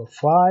 Number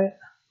 5.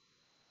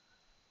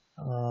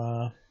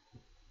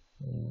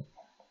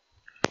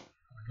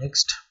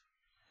 Next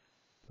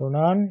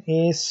pronoun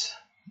is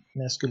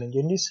masculine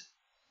gender is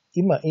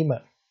ima.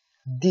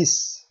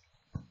 This.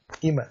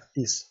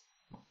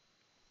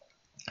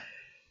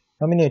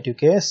 Nominative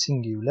case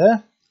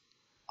singular.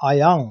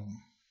 Ayang.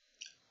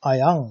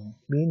 Ayang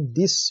mean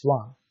this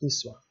one.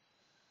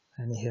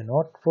 And here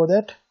note for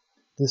that.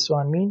 This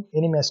one mean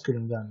any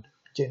masculine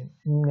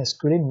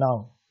masculine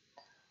noun.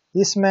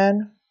 This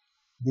man,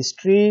 this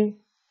tree,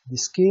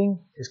 this king,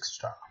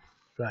 etc.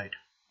 Right.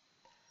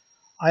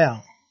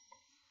 Ayang.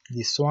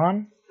 This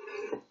one,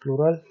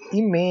 plural.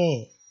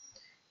 Ime.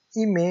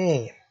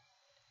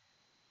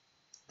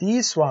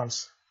 These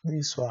ones.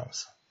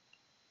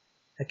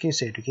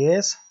 Accusative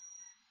case.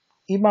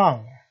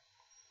 Imang.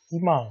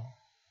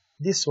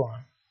 This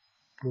one,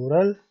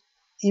 plural.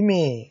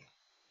 Ime.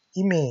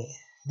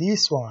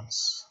 These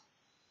ones.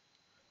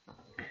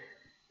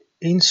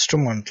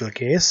 Instrumental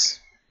case.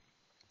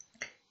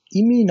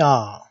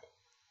 Imina.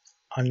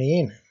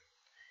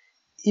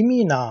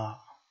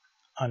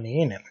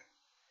 Anena.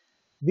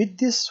 With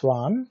this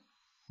one,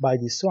 by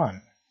this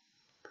one,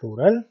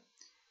 plural.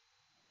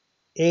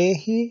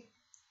 Ehi,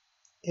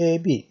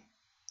 ebi.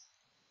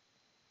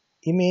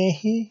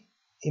 Imehi,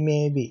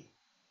 imebi.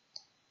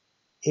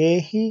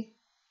 Ehi,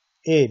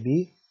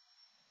 ebi.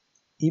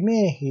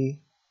 Imehi,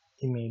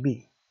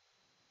 imebi.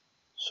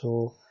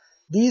 So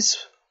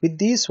with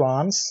these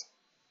ones,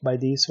 by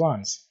these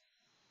ones.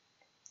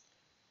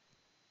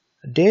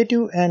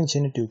 Dative and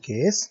genitive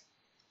case.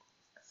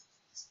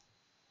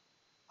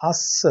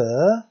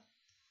 Assa,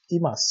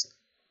 imas.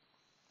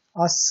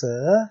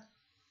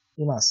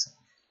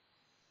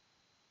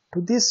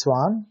 To this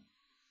one,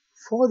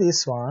 for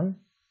this one,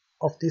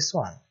 of this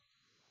one,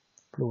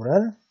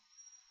 plural.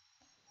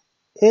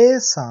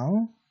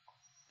 Esang,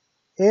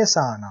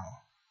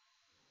 esanang.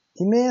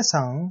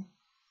 Imesang,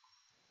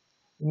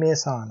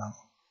 imesanang.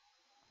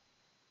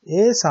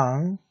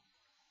 Esang,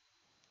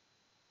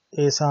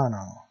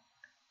 esanang.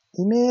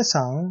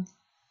 Imesang,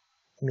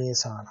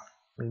 imesanang.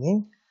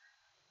 Meaning,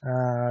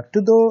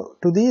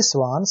 to these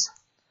ones,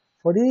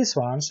 for these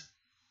ones,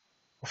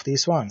 of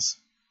these ones.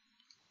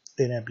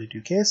 Then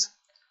ablative case.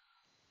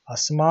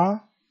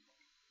 Asma,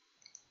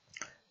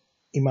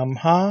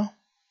 imamha,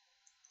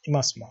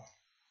 imasma.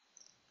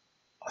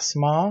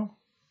 Asma,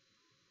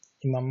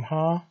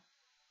 imamha,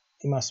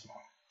 imasma.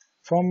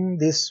 From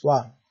this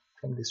one,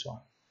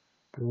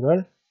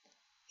 plural.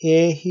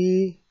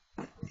 Ehi,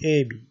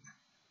 ebi.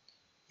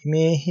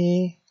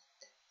 Imehi,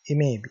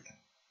 imebi.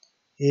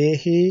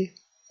 Ehi,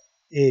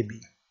 ebi.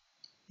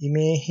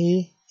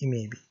 Imehi,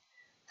 imebi.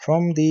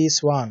 From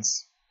these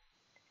ones.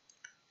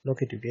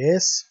 Locative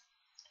case.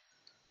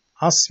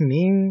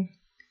 Asmin,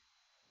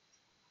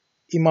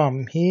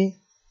 imamhi,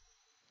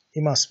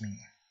 imasmin.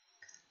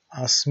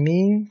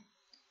 Asmin,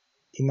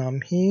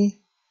 imamhi,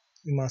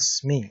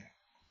 imasmin.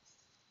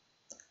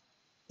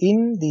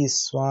 In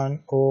this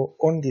one or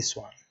on this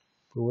one,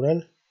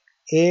 plural.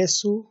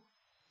 Esu,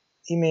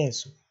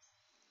 imesu.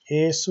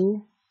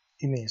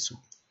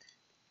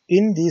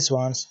 In these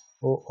ones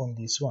or on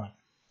this one.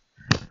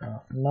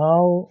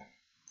 Now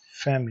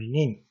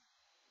feminine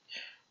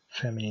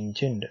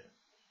gender.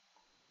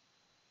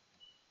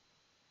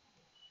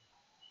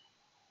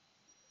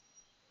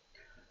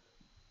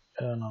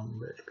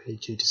 Number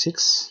page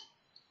 86.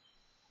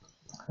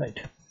 Right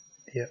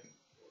here.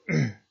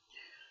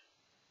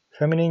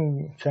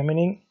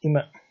 feminine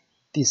ima.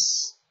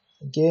 This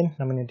again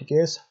nominative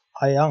case.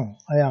 Ayang.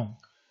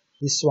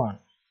 This one.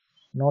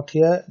 Not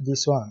here.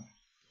 This one.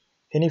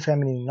 Any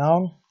feminine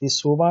noun.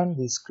 This woman.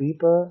 This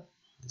creeper.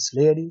 This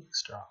lady.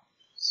 Etc.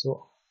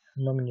 So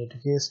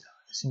nominative case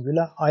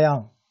singular.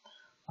 Ayang.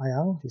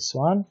 This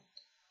one.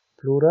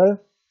 Plural.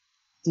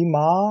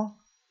 Imayo.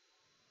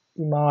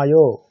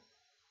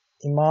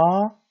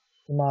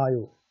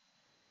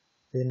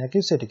 Then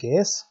accusative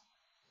case.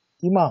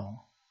 Imang.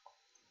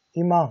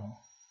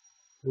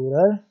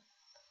 Plural.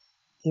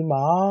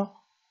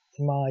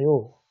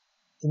 Imayo.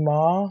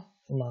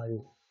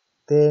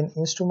 Then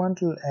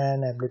instrumental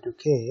and ablative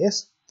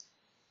case.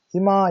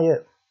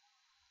 Imaya.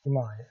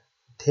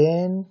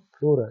 Then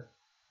plural.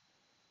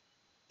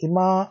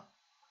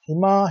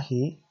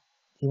 Imahi,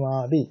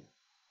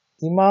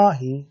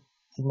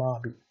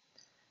 imabi.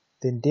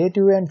 Then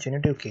dative and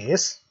genitive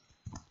case.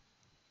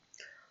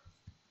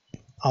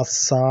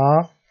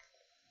 Assaya.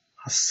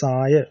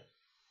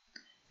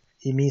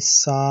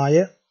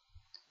 Imaya.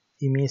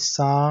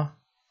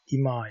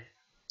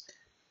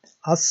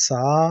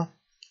 Assaya.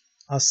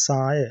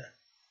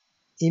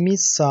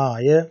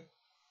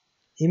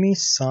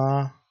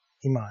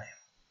 Imaya.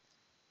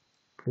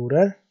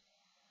 Plural.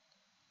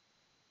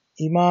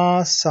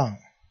 Imasanang.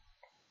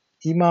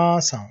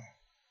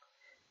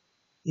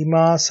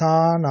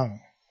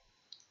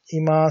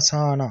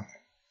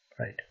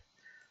 Right.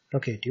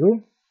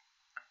 Locative.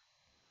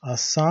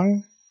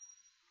 Asang.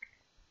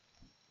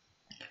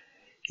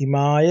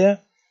 Imaya.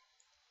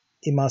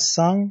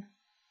 Imasang.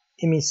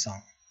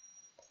 Imisang.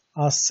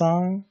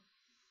 Asang.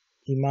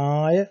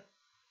 Imaya.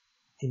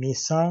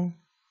 Imisang.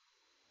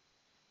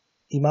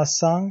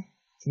 Imasang.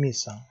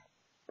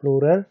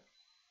 Plural.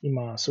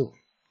 Imasu.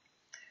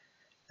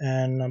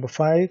 And number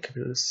 5,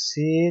 capital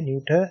C,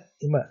 neuter,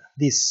 ima.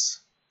 This.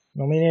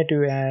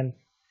 Nominative and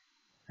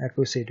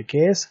accusative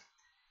case.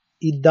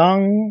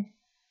 Idang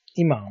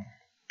imang.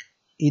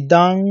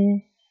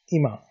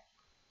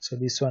 So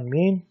this one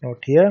mean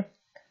not here.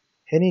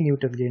 Any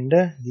neuter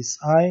gender, this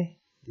I,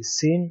 this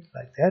sin,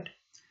 like that.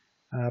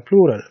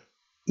 Plural.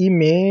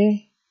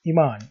 Ime,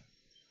 imani.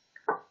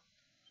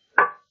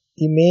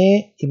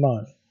 Ime,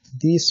 imani.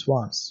 These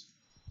ones.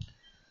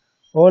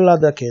 All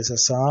other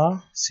cases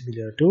are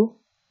similar to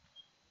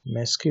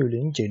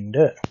masculine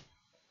gender.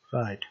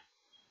 Right.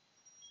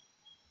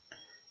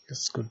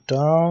 Let's go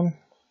down.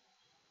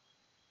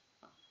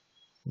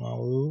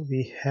 Now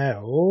we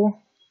have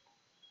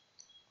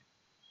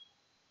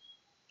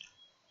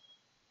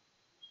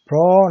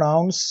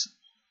pronouns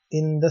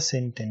in the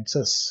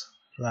sentences.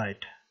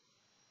 Right.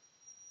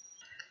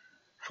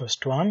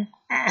 First one.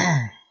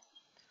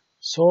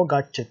 So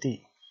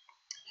gacchati.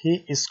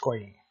 He is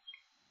going.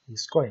 He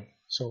is going.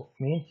 So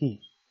mean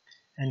he.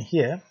 And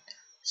here,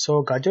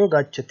 so gajo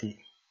gacchati.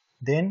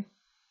 Then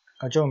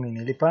gajo mean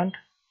elephant.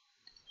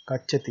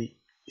 Gacchati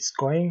is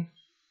going.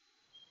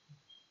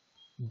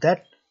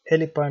 That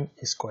elephant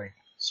is going.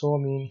 So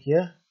mean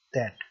here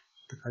that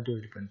the gajo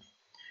elephant.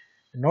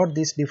 Note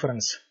this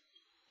difference.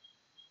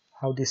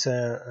 How this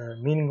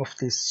meaning of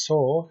this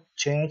so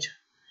change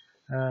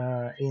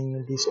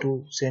in these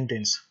two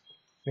sentences.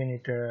 When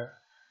it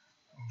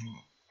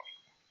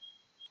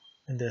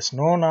and there's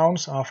no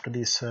nouns after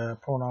this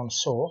pronoun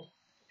so,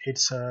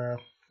 it's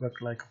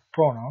work like a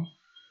pronoun,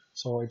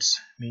 so it's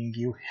mean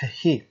give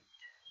he.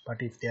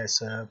 But if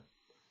there's a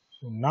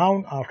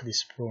noun after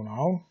this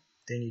pronoun,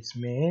 then it's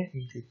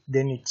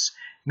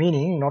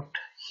meaning not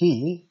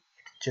he,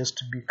 it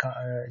just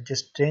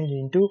just change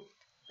into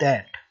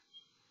that,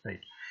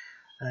 right?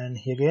 And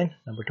here again,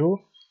 number 2,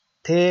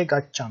 te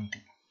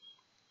gacchanti.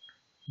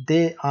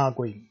 They are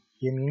going.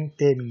 Here mean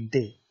they mean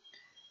they.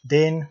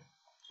 Then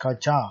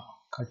kaja.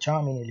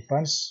 Kaja mean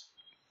elephants,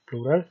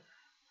 plural.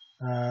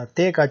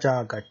 Te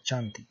kaja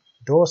gacchanti.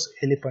 Those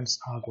elephants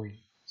are going.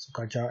 So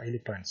kaja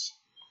elephants.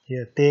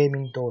 Here te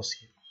mean those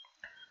here.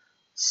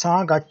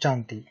 Sa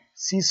gacchanti.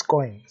 She's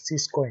going.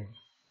 She's going.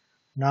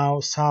 Now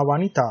sa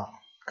vanita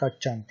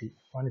gacchanti.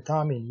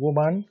 Vanita mean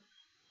woman.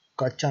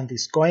 Gacchanti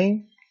is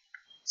going.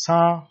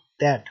 Sa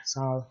that.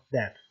 Sa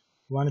that.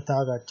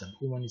 Vanita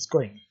gacchanti. Woman is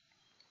going.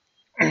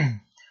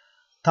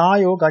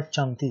 Tayo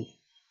gacchanti.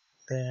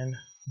 Then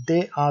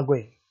they are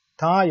going.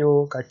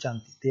 Tayo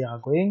gacchanti. They are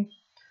going.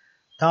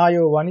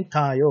 Tayo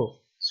vanitayo.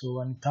 So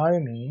vanitayo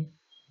mean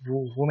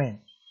women.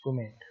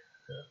 Women.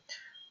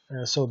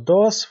 So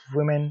those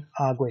women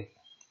are going.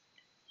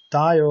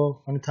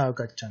 Tayo vanitayo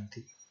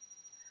gacchanti.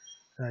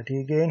 Right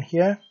again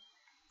here.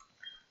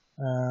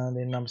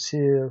 Then number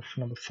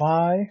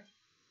 5.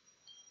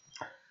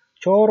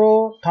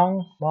 Choro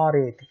tang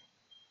mareti.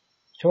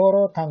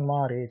 Choro tang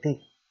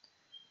mareti.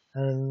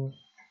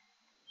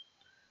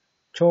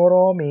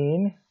 Choro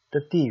mean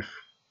the thief.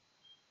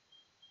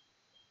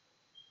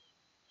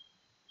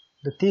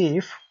 The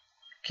thief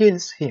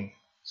kills him.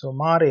 So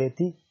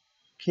mareti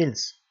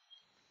kills.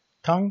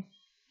 Tang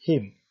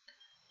him.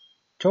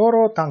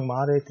 Choro tang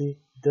mareti.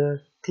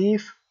 The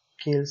thief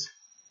kills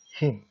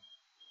him.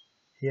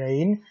 Here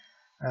in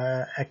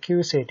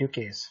accusative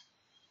case.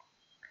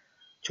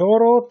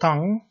 Choro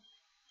tang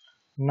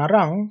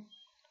narang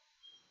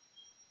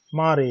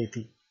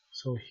mareti.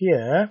 So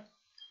here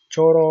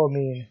choro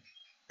mean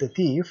the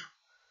thief.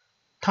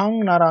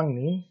 Tang narang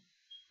mean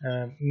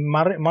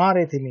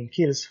mareti mean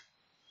kills.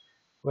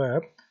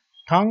 Verb.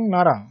 Tang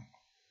narang,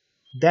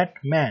 that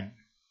man.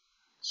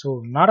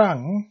 So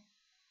narang,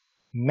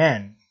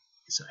 man,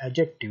 is an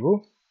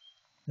adjective.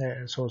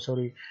 It's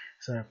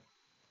an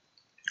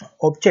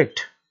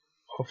object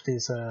of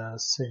this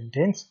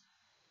sentence,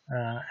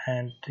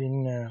 and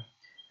in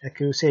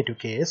accusative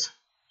case.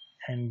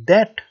 And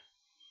that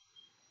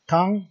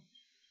tongue,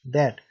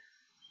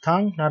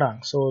 tongue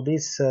narang. So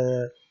this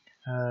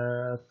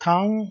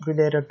tongue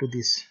related to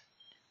this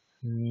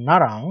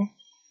narang.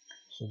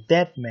 So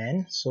that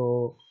man.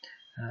 So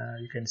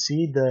you can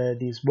see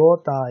these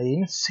both are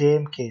in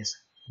same case.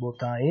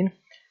 Both are in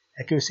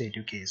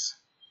accusative case.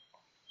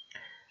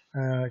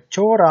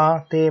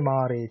 Chora te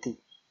mareti.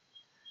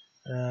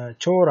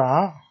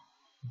 Chora,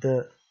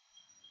 the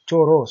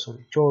choro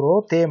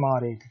te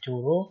mareti.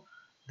 Choro,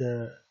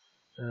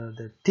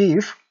 the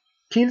thief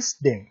kills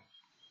them.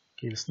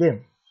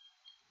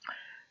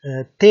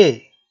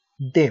 Te,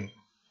 them,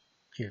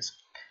 kills.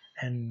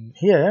 And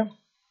here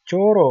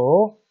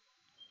choro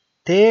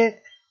te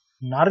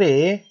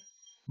nare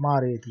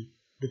mareti.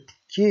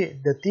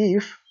 The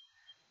thief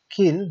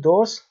kill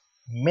those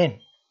men.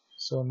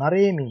 So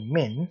nare mean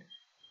men,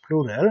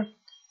 plural.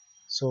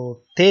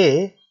 So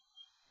te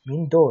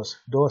mean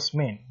those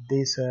men.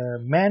 These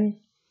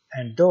men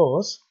and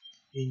those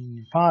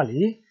in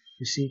Pali,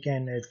 you see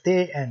can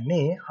te and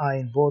ne are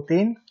in both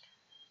in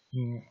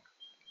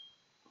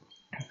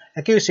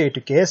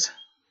accusative case,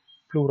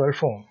 plural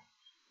form.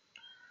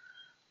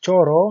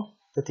 Choro,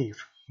 the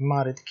thief.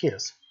 Mareti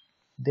kills.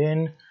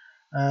 Then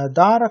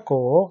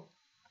darako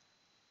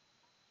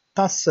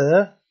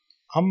tassa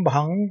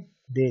ambang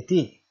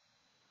deti.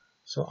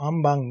 So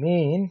ambang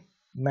mean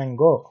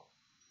mango.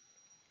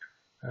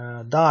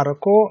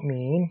 Darako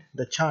mean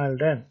the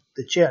children,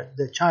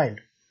 the child.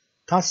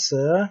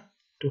 Tassa,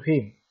 to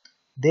him.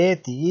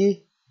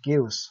 Deti,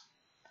 gives.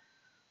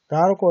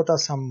 Tarkota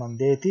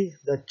sambandeti,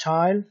 the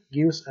child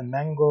gives a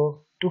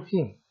mango to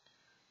him.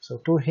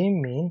 So to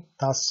him means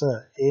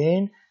tassa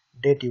in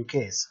dative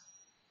case.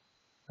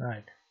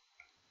 Right.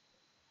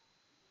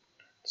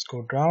 Let's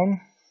go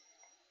down.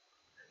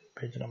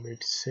 Page number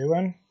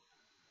 87.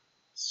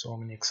 So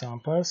many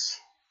examples.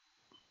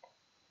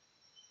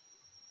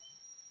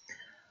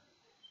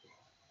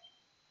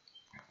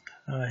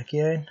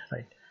 Again,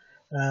 right.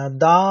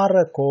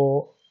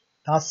 Dārako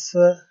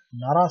tassa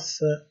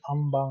narassa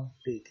ambang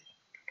peti.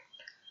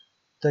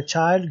 The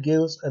child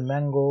gives a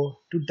mango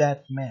to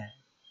that man.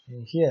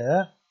 And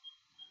here,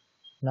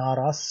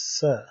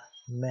 narassa,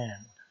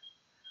 man.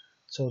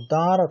 So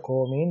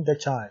dārako means the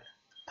child.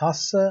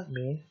 Tassa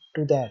means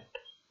to that.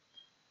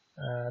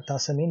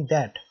 Tassa means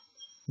that.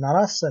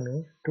 Narassa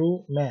means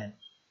to man.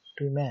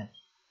 To man.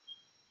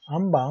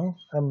 Ambang,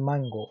 a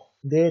mango.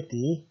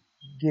 Deti,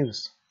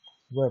 gives.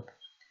 Verb.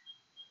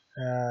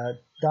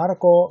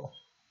 Dārako,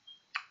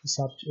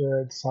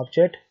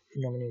 subject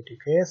in nominative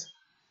case.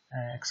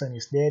 Action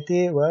is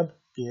deti, verb,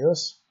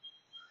 gives.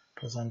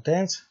 Present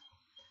tense.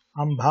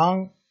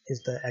 Ambang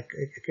is the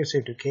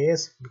accusative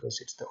case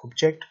because it's the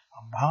object.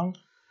 Ambang.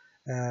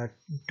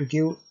 To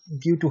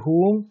give to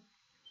whom?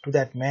 To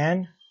that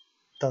man.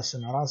 Tassa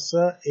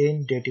narassa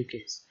in dative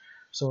case.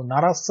 So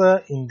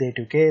narassa in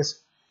dative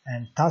case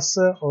and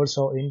tassa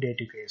also in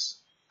dative case.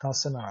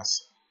 Tassa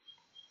narassa.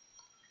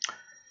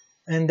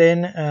 And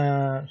then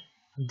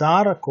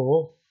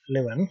dārako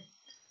 11.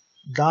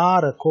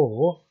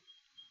 Dārako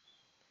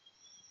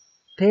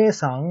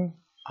tesang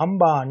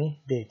ambani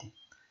deti.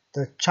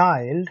 The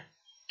child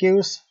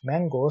gives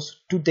mangoes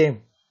to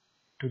them.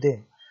 To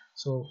them.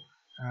 So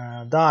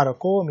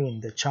dārako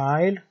means the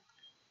child.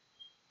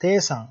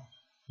 Tesang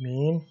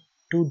mean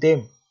to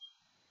them.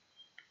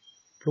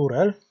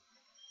 Plural.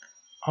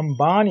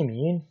 Ambani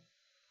mean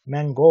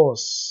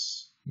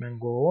mangoes.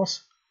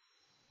 Mangoes.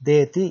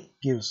 Deti,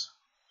 gives.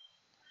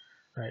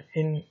 Right.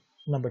 In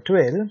number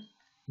 12,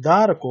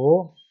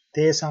 dārako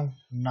tesang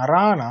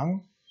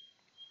naranang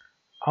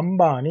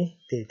ambani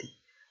deti.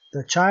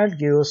 The child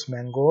gives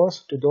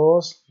mangoes to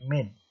those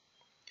men.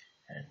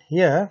 And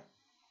here,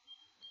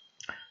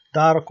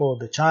 dārako,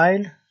 the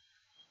child,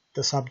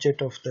 the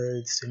subject of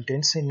the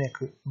sentence in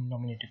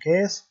nominative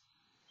case,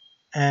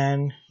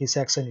 and his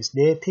action is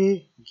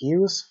deti,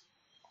 gives.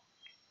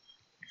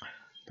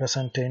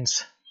 Present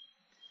tense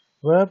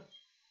verb,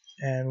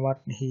 and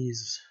what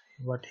he's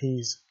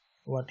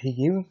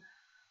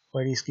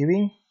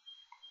giving.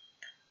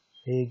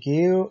 He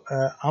give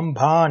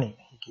ambani.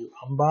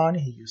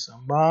 He gives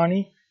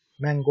ambani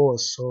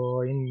mangoes.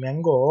 So in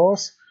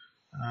mangoes,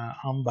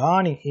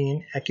 ambani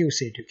in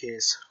accusative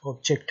case,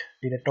 object,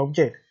 direct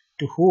object.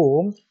 To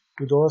whom?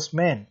 To those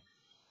men.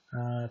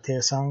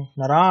 Tesang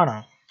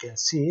narana. You can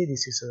see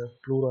this is a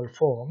plural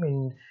form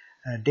in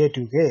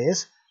dative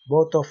case.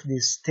 Both of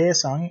these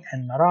tesang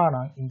and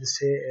narana in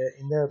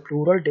the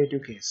plural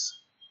dative case.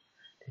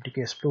 Dative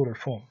case plural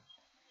form.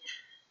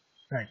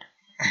 Right.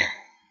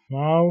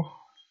 Now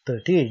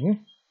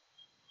 13.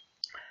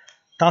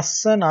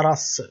 Tassa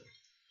narassa.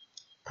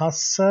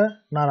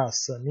 Tassa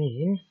narassa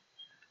mean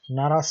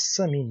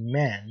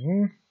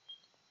man.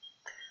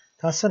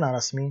 Tassa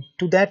narassa mean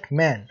to that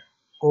man,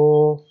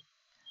 or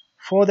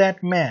for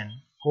that man,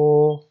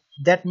 or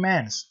that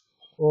man's,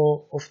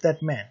 or of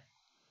that man.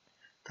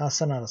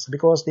 Tassa narassa.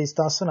 Because this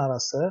tassa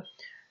narassa,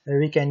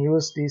 we can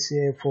use this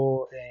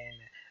for in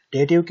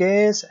dative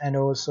case and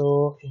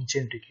also in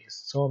genitive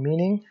case. So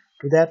meaning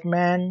to that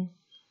man,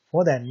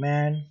 for that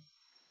man,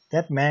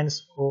 that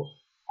man's, or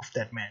of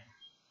that man.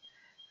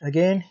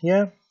 Again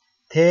here,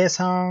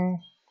 tesang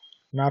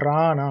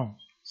naranang.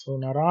 So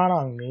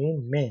naranang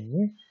means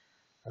men,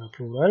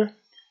 plural.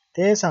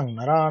 Tesang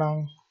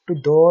naranang, to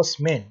those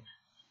men.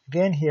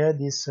 Again here,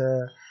 this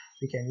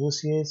we can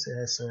use this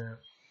as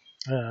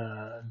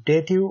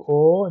dative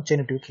or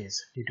genitive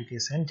case. Dative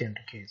case and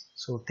genitive case.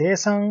 So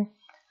tesang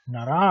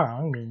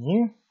naranang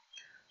meaning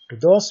to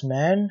those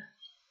men,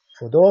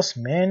 for those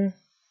men,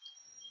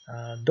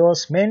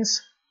 those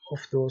men's,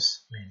 of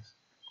those men.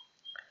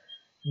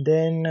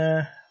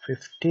 Then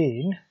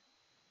 15.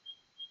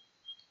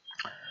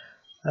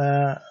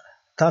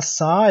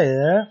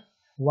 Tassaya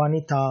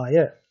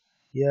vanitaya.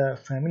 Here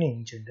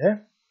feminine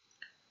gender.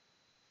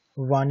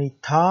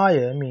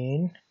 Vanitaya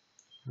mean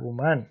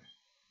woman.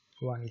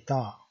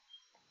 Vanita.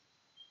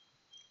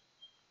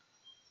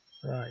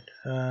 Right.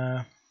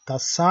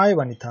 Tassaya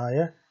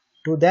vanitaya,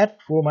 to that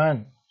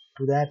woman.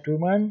 To that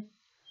woman.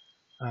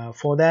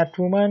 For that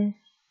woman.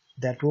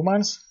 That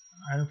woman's,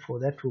 and for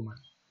that woman.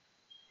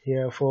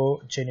 Here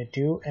for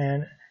genitive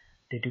and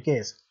dative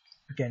case.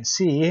 You can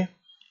see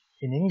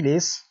in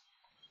English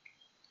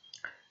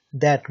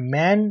that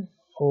man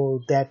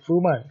or that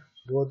woman,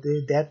 both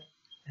that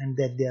and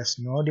that, there's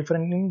no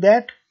difference in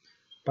that.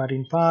 But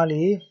in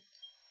Pali,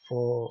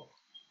 for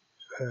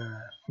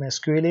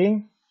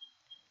masculine,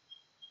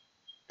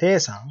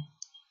 tesang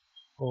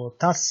or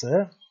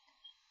tassa,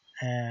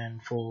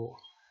 and for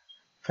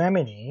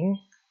feminine,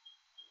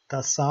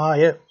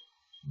 Tasaya.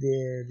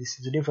 This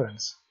is the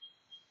difference.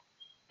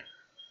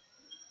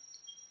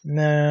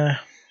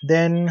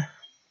 Then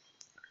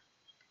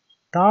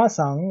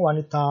Tasang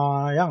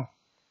Vanitayang.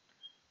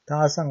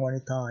 Tasang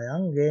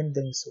Vanitayang. Again,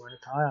 things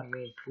Vanitayang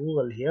mean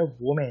plural here.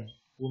 Women.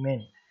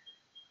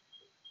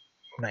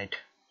 Right.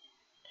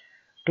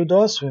 To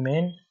those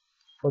women,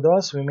 for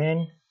those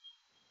women,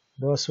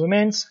 those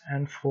women's,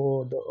 and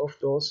for of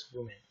those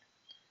women.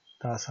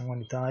 Tasang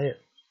Vanitaya.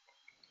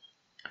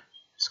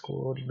 Let's go a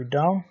little bit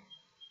down.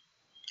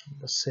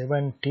 Number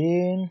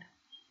 17.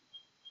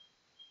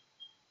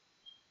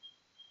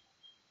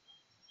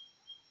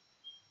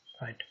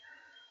 Right.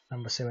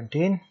 Number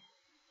 17.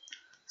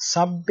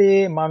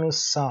 Sabbe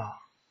Manussa.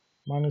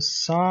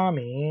 Manussa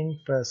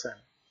means person.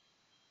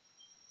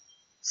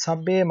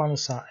 Sabbe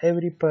Manussa,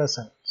 every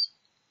person.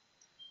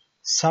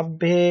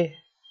 Sabbe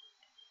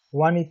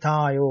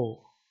Vanitayo.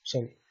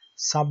 Sorry.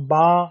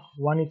 Sabba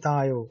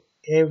Vanitayo,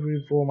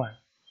 every woman.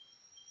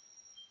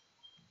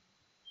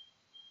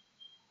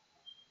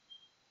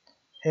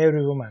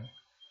 Every woman.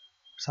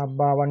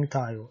 Sabba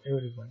Vanitayo,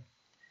 every woman.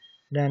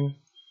 Then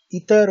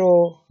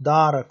Itaro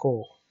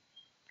Darako.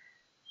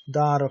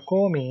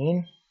 Darako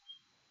means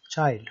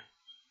child.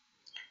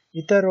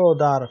 Itaro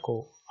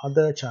Darako,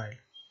 other child.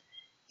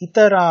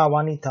 Itara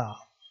Vanita.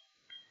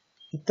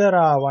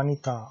 Itara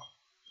Vanita.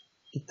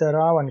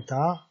 Itara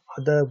Vanita,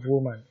 other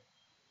woman.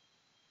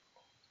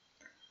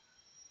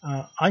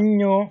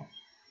 Anyo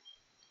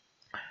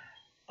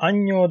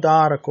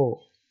Darako,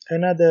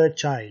 another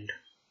child.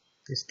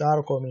 This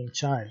Darako means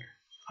child.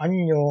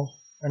 Anyo,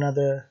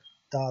 another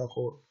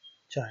Darako,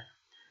 child.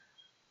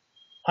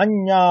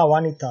 Anya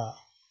Vanita,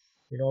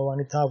 you know,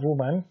 Vanita,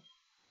 woman.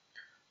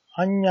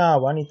 Anya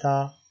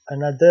Vanita,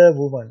 another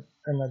woman.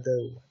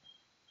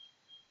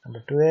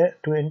 Number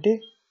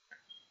 20.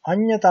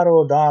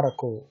 Anyataro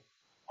Darako.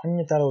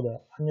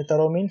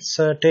 Anyataro means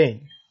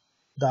certain.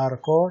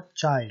 Darako,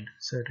 child,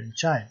 certain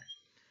child.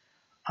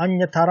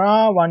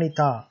 Anyatara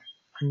Vanita.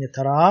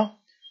 Anyatara,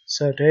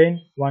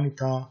 certain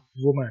Vanita,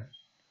 woman.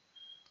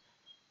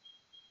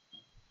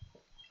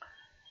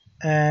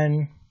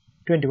 And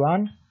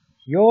 21.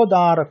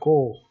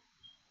 Yodarako.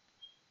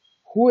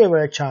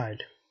 Whoever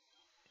child.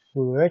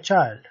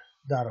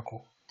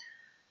 Darako.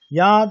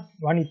 Yad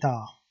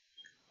Vanita.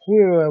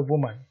 Whoever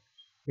woman.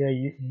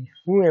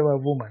 Whoever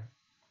woman.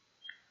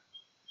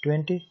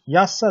 20.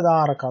 Yassa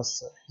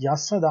Darakasa.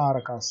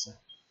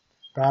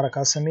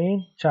 Darakasa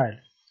means child.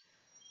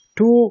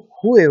 To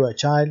whoever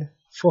child,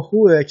 for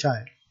whoever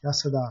child.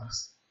 Yassa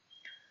Daras.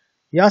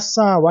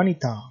 Yassa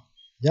Vanita.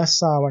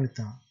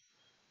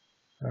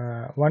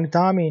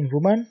 Vanita means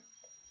woman.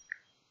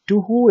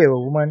 To whoever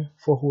woman,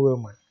 for whoever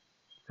woman.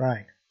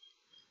 Right.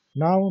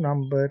 Now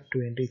number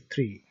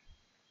 23.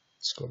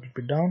 Let's go a little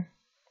bit down.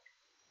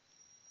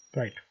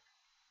 Right.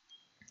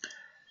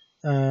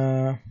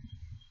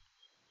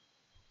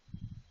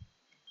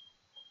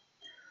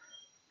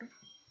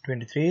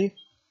 23.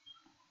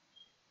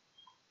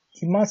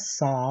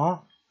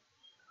 Imassa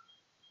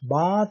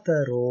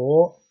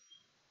Bhataro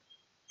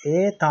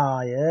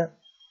Etaya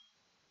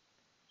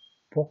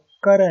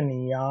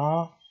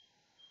Pokkaraniya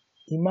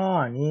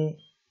Imani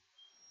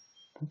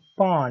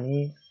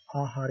Puppani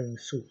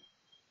Aharinsu.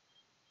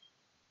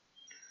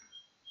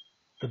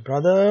 The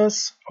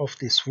brothers of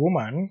this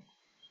woman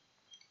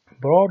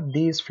brought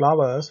these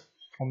flowers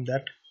from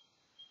that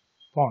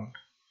pond.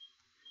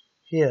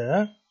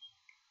 Here,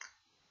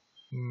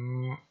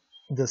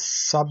 the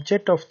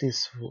subject of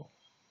this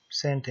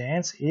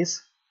sentence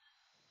is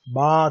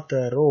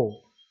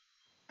Bhataro,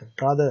 the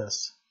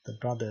brothers,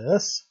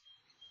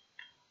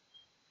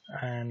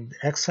 and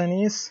the action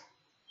is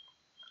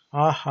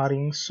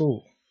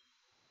Aharingsu,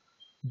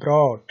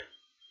 brought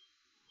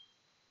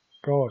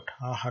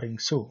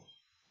Aharingsu,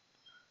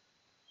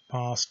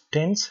 past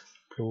tense,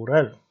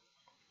 plural.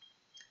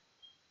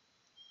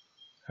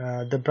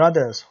 The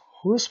brothers,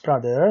 whose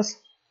brothers?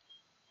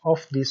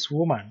 Of this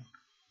woman.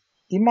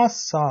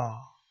 Imassa.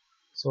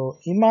 So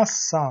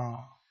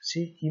Imassa,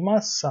 see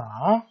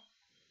Imassa,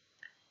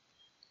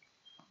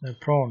 the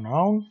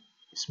pronoun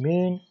is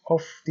mean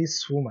of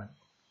this woman.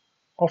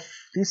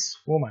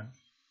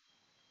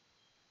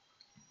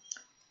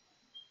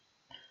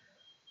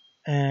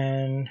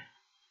 And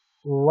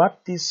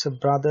what these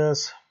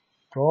brothers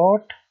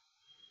brought?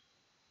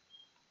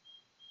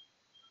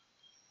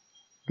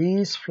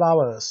 These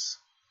flowers.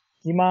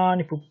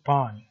 Imani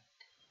Puppani.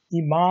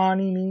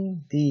 Imani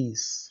means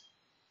these.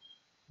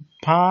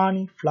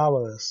 Puppani,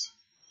 flowers.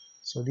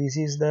 So this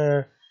is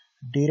the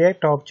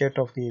direct object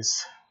of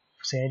this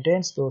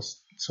sentence.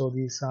 So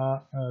these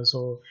are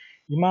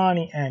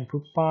Imani and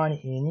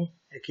Puppani in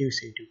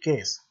accusative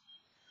case.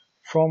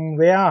 From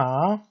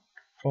where?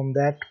 From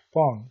that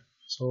pond.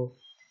 So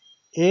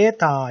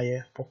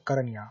Etaya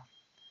Pokkaraniya.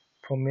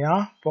 From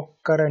where?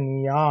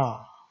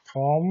 Pokkaraniya.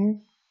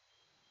 From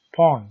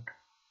pond.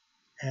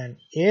 And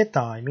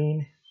Etaya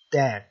mean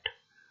that.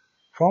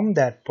 From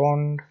that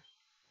pond.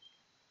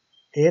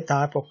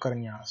 Etaya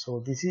Pokkaraniya. So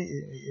this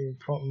is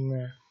from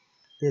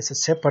there's a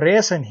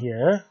separation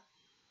here.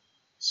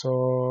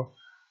 So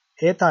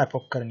ඒ තමයි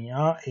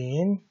පොක්කරණියා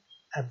in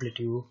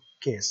ablative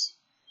case.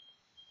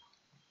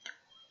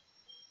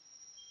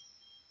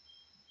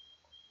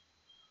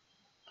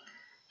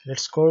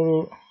 Let's go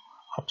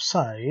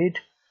upside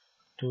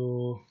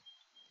to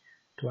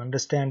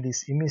understand this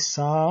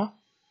imisa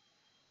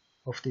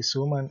of this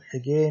woman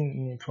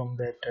again from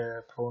that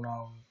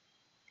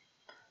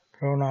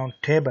pronoun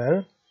table.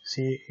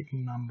 See it in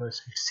numbers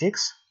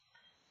 6,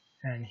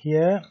 and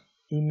here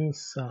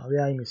imisa,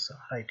 where imisa?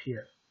 Right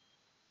here.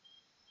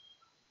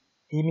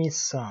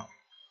 Imisa.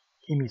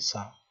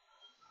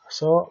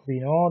 So we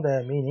know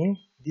the meaning.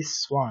 This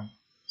one.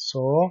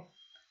 So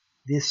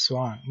this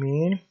one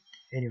mean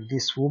anyway,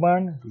 this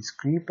woman, this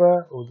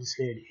creeper, or this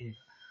lady. Anyway.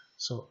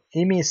 So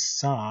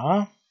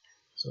imisa.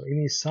 So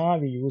imisa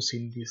we use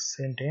in this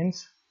sentence.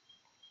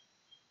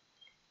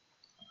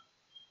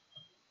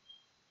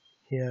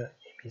 Here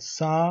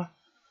imisa,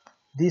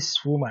 this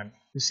woman.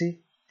 You see,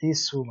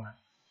 this woman.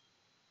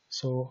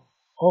 So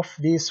of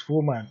this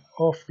woman,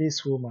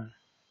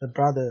 the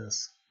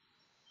brothers.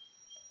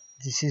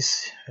 This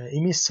is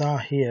imisa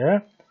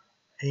here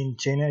in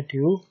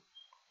genitive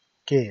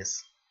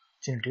case.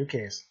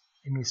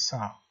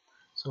 Imisa.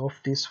 So of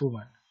this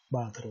woman,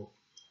 Badru.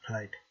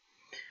 Right.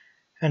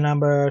 And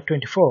number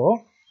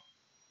 24.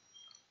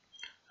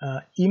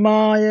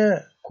 Imaya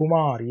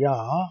Kumariya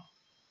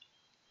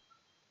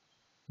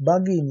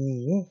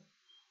Bagini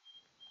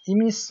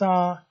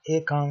Imisa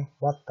Ekang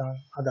Wattan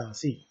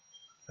Adasi.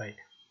 Right.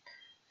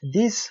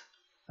 This,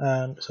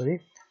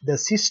 the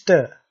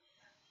sister.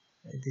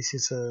 This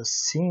is a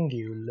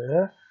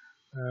singular,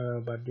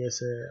 but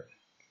there's a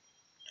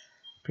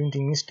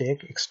printing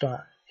mistake,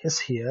 extra s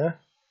here.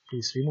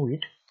 Please remove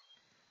it.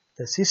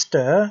 The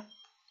sister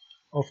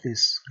of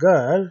this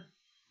girl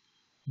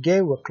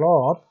gave a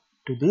cloth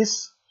to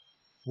this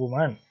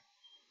woman.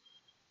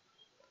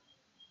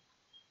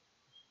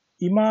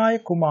 Imaya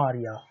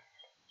Kumariya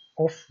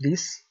of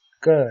this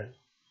girl.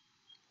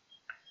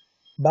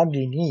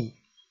 Bagini,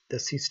 the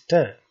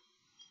sister.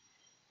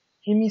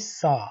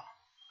 Imisa,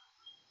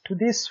 to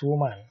this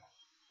woman.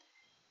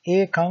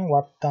 Ekang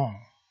Wattan,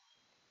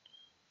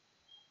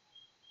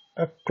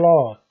 a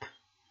cloth.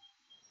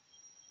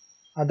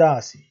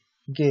 Adasi,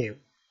 gave.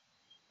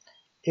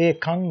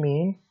 Ekang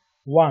mean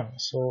one,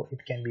 so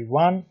it can be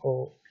one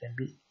or it can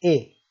be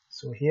a.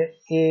 So here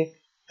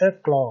a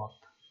cloth.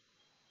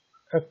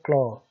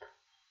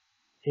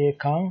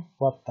 Ekang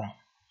Wattan.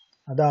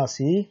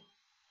 Adasi,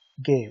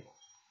 gave.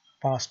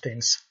 Past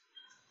tense,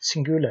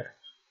 singular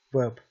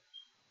verb.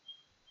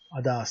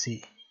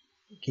 Adasi,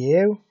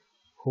 gave.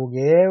 Who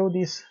gave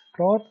this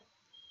cloth?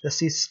 The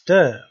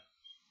sister.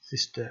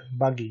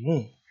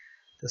 Bagini,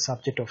 the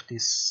subject of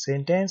this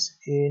sentence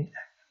in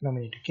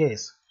nominative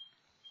case.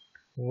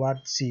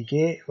 What she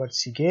gave?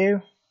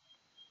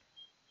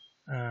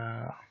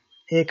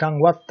 Ekang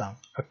Wattan,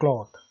 a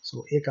cloth.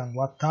 So Ekang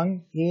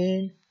Wattan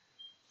in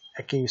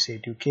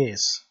accusative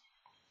case.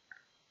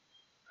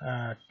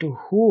 To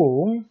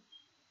whom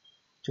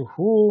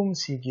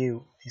she gave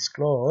this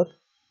cloth?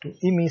 To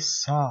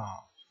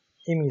imisa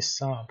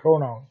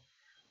pronoun.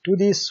 To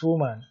this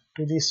woman,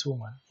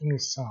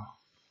 imisa.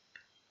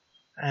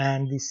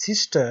 And the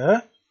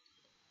sister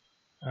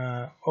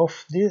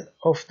of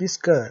this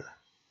girl,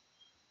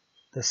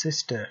 the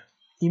sister,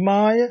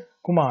 Imaya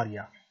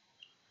Kumariya.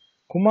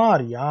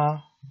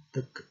 Kumariya,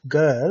 the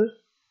girl.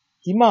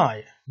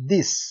 Imaya,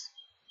 this.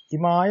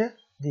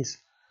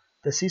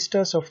 The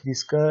sisters of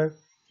this girl,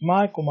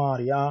 Imaya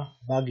Kumariya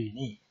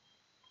Bagini.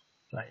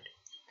 Right.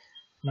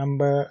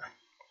 Number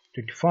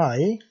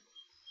 25.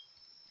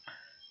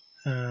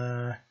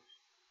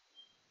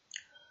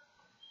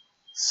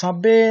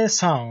 Sabbe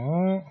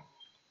sang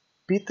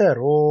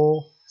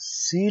pitaro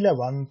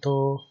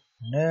silavanto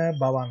ne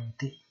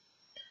bhavanti.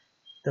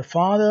 The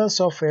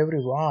fathers of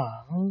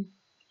everyone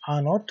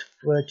are not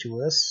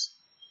virtuous.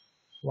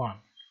 One.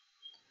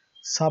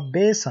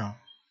 Sabbe sang,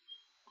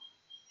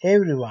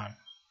 everyone.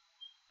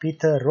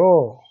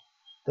 Pitaro,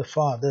 the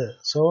father.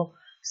 So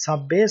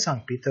sabbe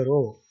sang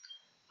pitaro,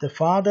 the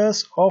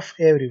fathers of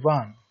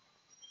everyone.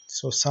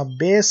 So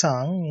sabbe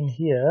sang in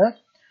here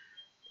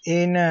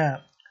in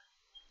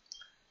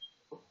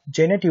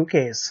genitive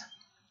case.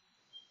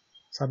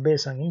 Sabbe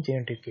sang in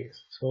genitive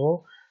case.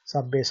 So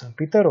sabbe sang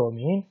pitaro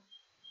mean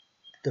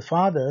the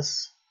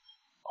fathers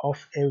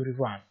of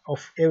everyone.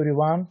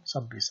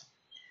 Sabbe sang.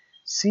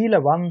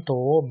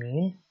 Silavanto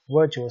mean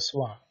virtuous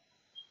one.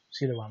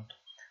 Silavanto.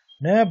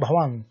 Ne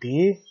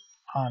bhavanti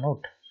are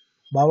not.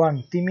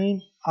 Bhavanti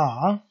mean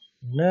are.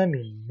 Ne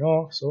mean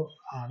no. So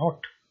are not.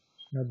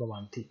 Ne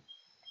bhavanti.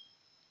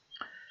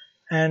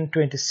 And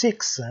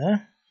 26.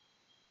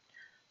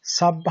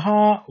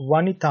 Sabbha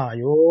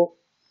vanitayo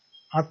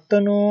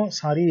attano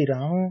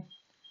sarirang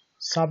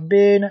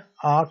sabbena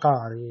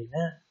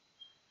akarena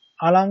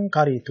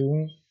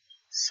alankaritum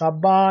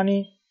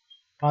sabbani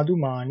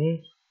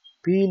padumani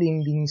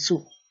pilingdingsu.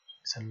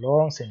 It's a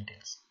long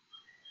sentence.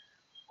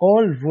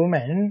 All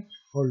women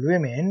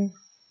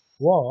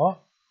wore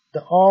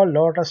the all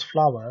lotus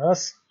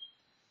flowers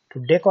to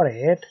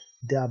decorate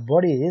their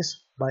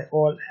bodies by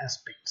all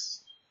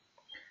aspects.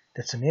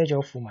 That's the nature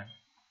of woman.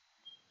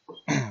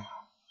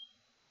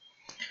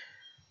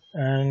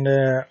 And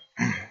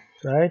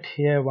right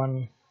here,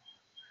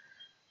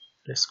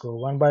 let's go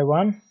one by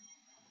one.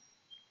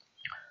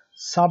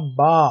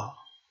 Sabba,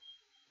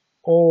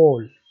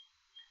 all.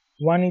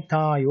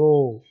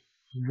 Vanitayo,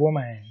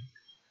 woman.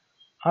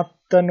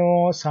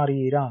 Attano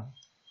sarira,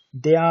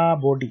 their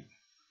body.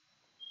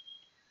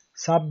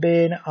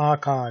 Sabben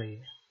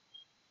akare,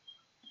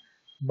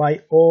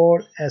 by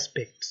all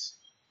aspects.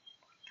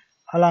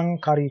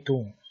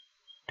 Alankaritum,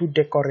 to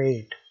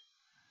decorate.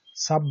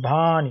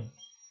 Sabbhani,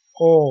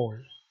 all.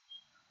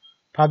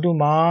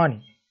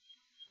 Padumani,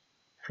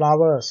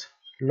 flowers,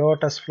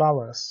 lotus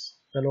flowers,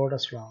 the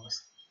lotus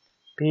flowers.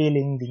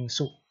 Peeling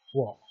dingsu,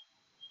 war.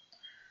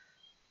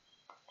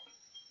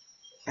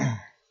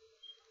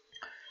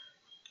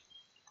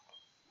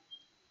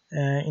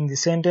 In the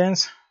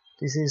sentence,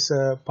 this is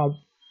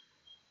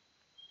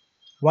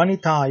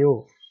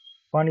vanitayo,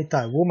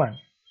 vanita, woman.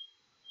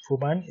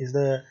 Woman is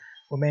the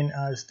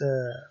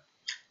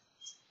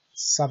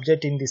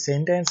subject in the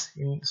sentence.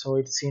 So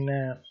it's in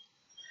a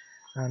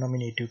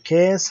nominative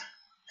case,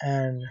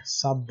 and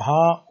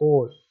sabha,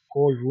 all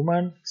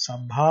woman.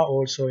 Sabha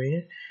also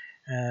in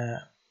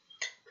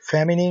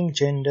feminine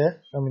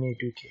gender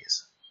nominative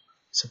case.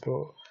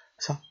 So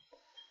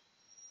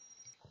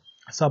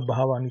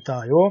sabha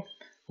vanitayo,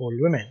 all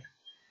women.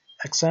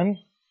 Action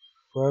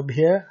verb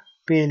here,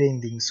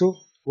 peeling dingsu,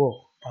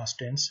 wo, past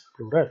tense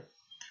plural.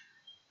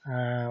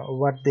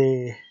 What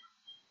they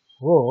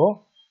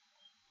wo,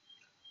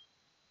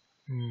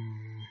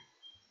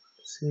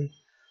 see,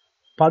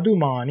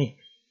 padumani,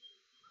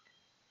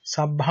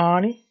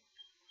 sabbhani,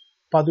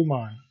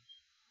 padumani,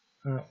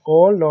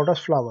 all lotus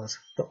flowers,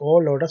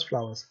 all lotus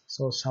flowers.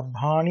 So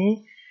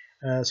sabbhani,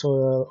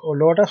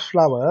 lotus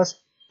flowers,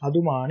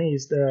 padumani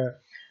is the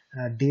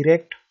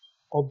direct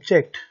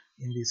object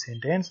in this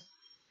sentence,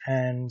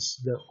 and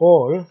the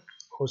all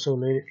also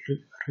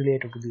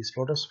related to this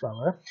lotus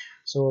flower.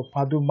 So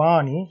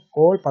padumani,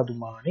 all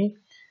padumani,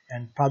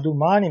 and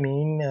padumani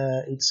mean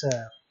it's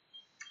a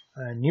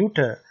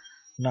neuter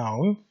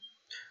noun.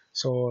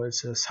 So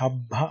it's a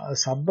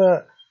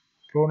sabba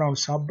pronoun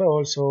sabba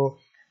also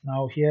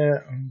now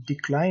here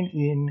decline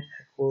in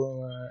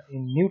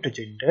neuter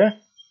gender.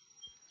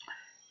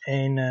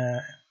 In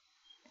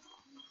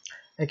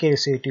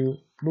accusative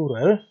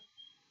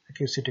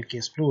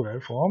case plural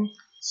form,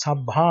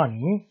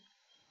 sabbhani,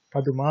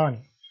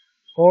 padumani,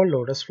 all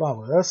lotus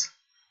flowers.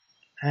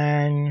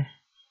 And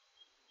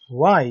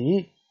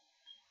why?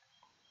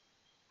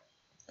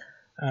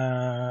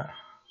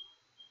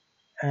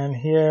 And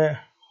here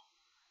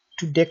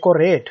to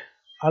decorate,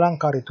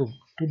 alankaritum,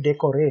 to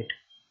decorate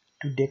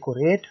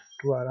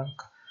to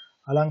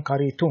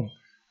alankaritum.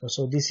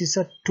 So this is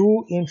a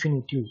to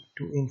infinitive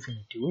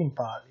in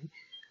Pali.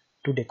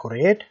 To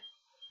decorate,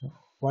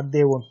 what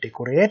they want to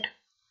decorate.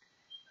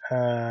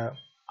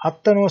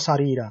 Attano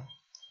sarira,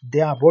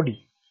 their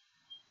body.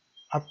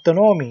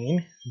 Attano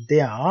mean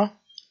their,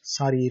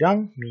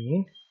 sarirang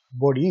mean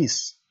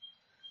bodies.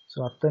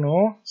 So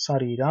attano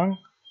sarirang,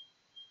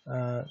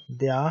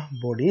 their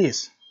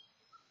bodies.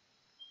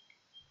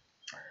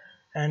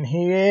 And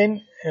here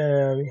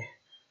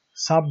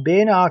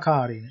sabbena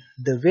akarin,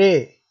 the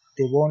way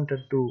they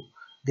wanted to,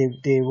 they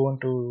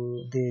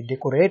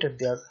decorated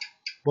their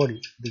body,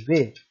 the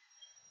way.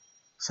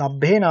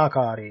 Sabbena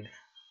akarin,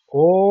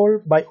 all,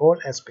 by all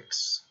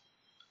aspects.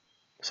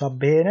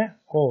 Sabbena,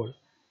 all.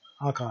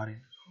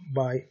 Akarin,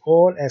 by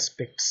all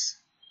aspects.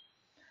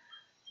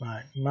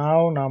 Right.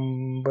 Now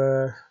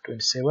number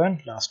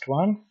 27, last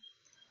one.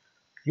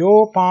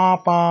 Yo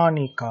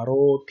papani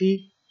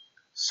karoti,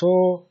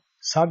 so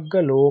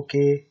sagga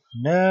loke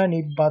na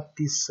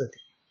nibbattisati.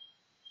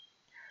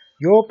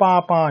 Yo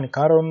papani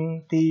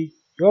karoti,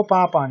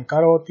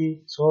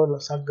 so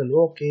sagga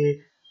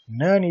loke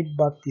na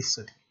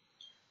nibbattisati.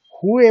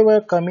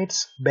 Whoever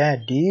commits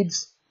bad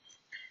deeds,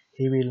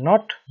 he will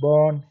not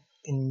burn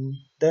in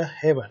the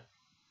heaven.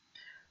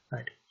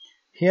 Right.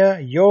 Here,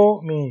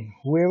 yo mean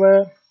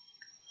whoever,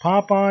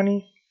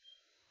 papani,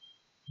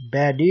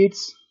 bad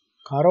deeds,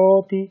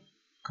 karoti,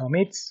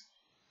 commits,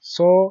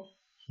 so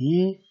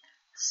he,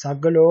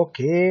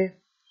 sagaloke,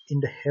 in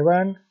the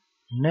heaven,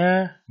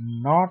 na,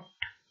 not,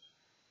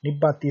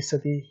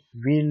 nibbatisati,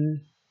 will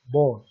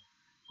born,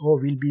 or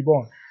will be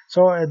born.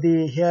 So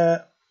the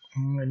here,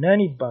 na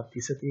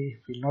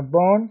nibbatisati, will not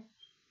born,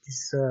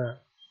 is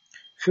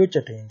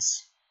future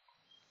tense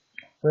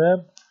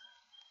verb.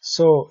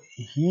 So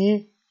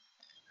he,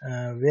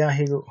 where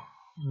he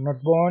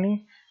not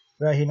born,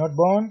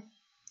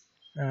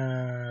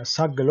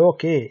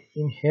 Saggaloke,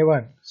 in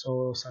heaven.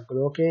 So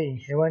Saggaloke, in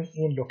heaven,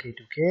 in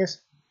locative case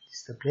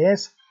is the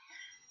place.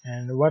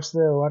 And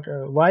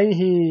why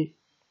he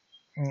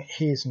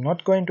is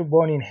not going to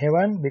born in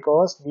heaven?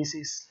 Because this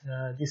is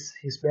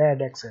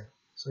bad action.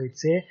 So it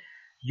say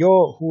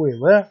yo,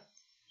 whoever,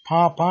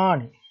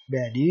 papani,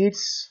 bad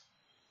deeds,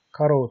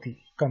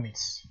 karoti,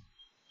 commits.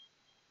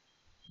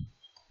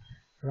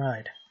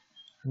 Right.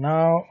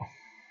 Now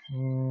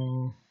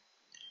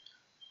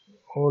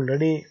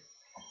already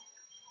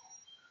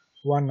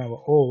 1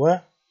 hour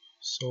over.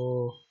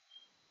 So,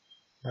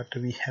 but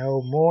we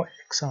have more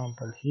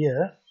example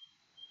here.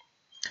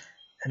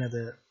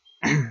 Another.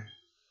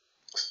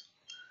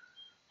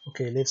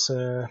 Okay, let's.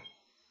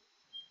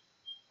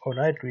 All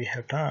right, we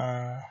have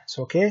time. It's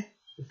okay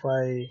if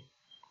I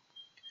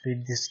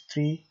read this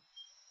 3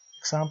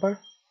 example.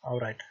 All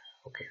right.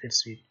 Okay,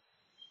 let's read.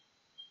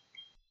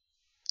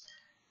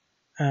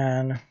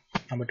 And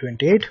number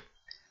 28.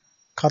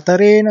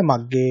 Katarena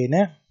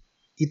maggena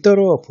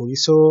itaro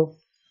puliso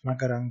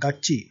nagaran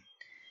gacchi.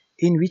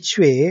 In which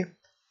way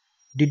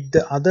did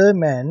the other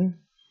man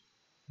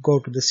go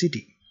to the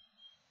city?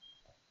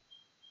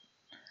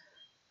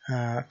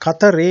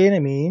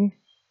 Katarena mean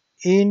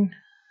in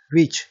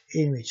which.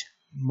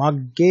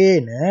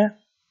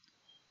 Maggena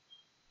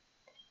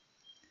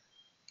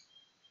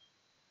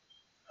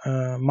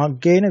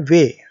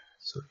way.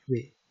 Sorry,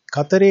 way.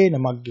 Katarena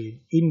maggena,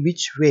 in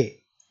which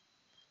way.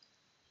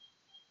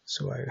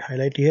 So I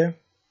highlight here.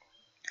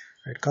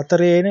 Right.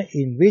 Katarena,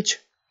 in which.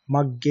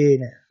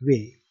 Maggena,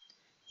 way.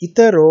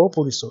 Itaro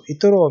puliso.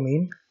 Itaro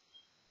mean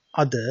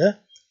other.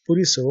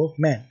 Puliso,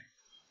 man.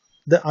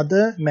 The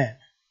other man.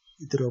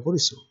 Itaro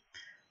puliso.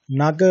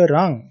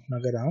 Nagarang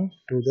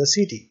to the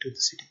city.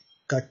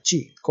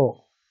 Gacchi,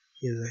 go.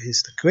 Here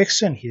is the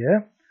question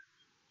here.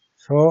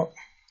 So,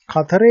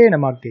 Katarena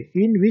magge,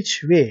 in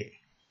which way?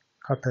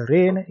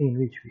 Katarena, in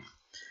which way?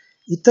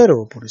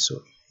 Itaro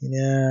puliso,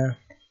 in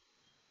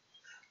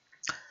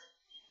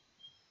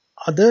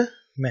other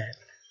man,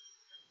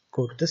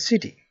 go to the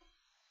city.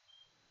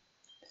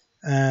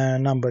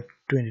 Number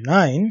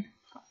 29.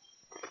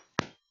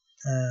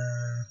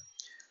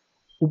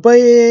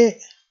 Upaye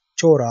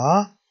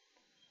chora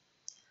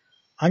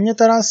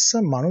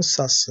anyatarassa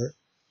manussassa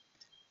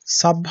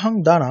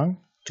sabhang danang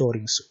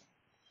choringsu.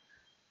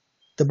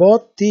 The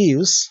both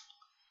thieves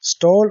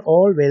stole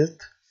all wealth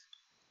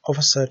of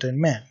a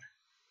certain man.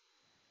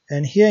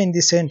 And here in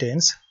this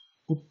sentence,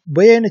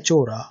 Ubayena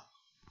chora,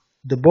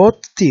 the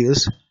both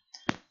thieves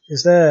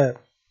is the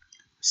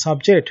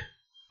subject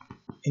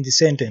in the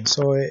sentence.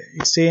 So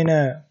it's in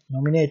a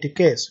nominative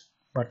case,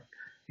 but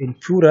in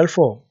plural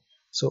form.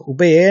 So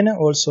Ubayena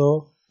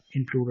also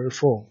in plural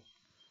form.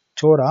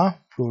 Chora,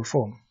 plural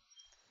form.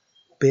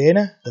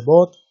 Ubayena, the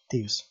both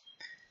thieves.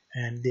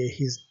 And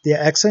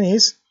their action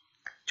is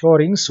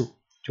choringsu.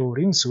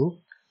 Choringsu,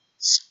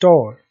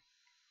 stole.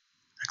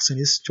 Action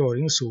is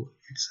choringsu.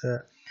 It's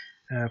a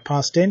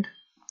past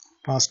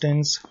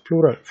tense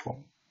plural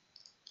form.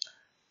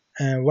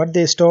 What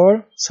they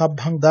stole?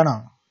 Sabhang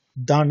danang.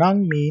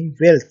 Danang mean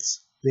wealth.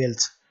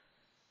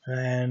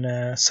 And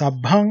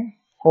sabhang,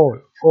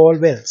 all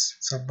wealth.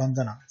 Sabhang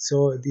danang.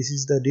 So this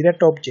is the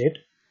direct object.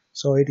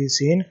 So it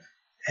is in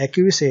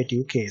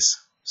accusative case.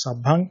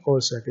 Sabhang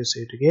also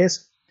accusative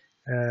case.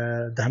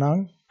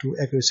 Danang to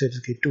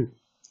accusative case too.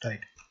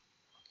 Right.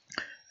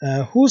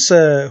 Whose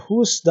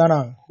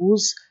danang?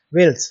 Whose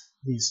wealth?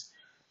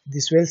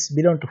 This wealth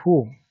belong to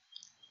whom?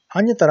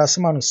 Anyatarasa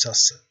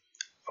manussassa,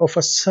 of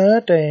a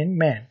certain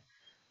man.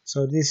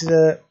 So this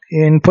is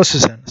in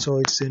possession. So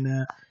it's in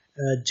a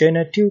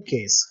genitive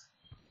case.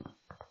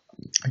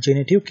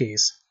 Genitive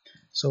case.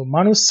 So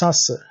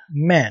manussassa,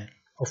 man,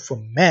 of a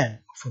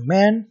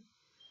man,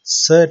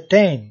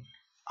 certain.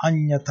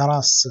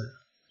 Anyatarasa,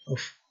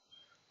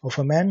 of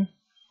a man,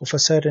 of a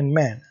certain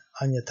man.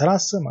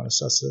 Anyatarasa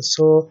manussassa.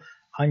 So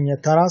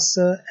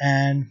Anyatarasa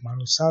and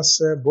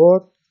manussassa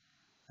both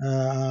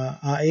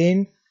are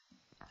in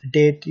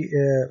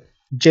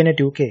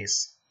genitive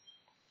case.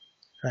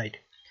 Right.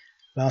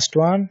 Last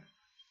one,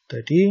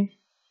 13.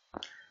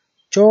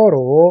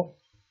 Choro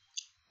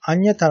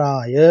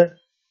anyataraya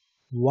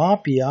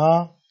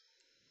vapya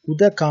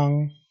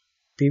udakang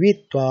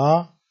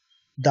pivitva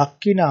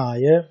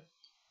dakkinaya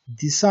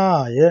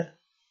disaya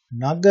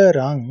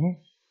nagarang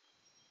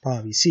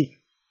pavisi.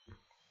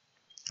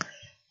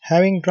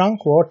 Having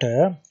drunk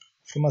water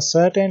from a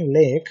certain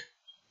lake,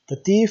 the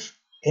thief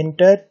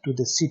entered to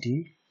the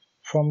city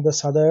from the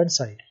southern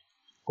side.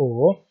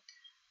 Or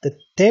the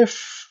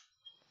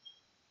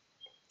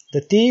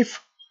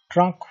thief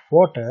drank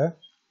water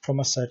from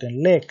a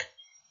certain lake,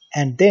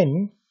 and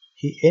then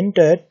he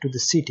entered to the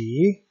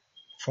city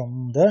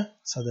from the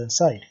southern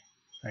side.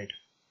 Right.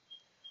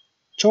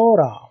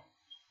 Choro,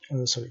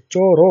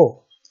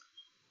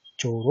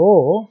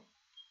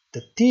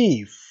 the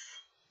thief.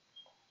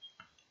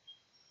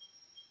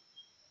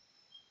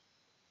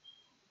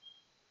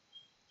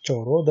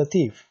 Choro, the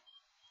thief.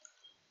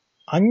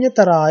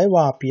 Anyataraya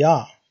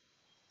vapya,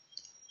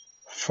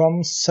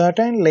 from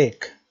certain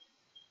lake.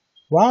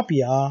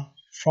 Vapya,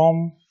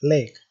 from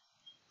lake.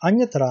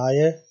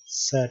 Anyataraya,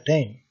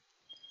 certain.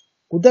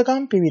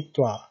 Udakam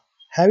pivitva,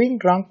 having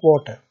drunk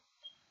water.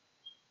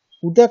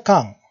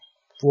 Udakam,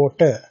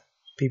 water.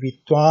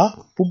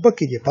 Pivitva,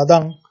 pubbakirya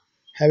padang,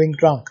 having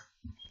drunk.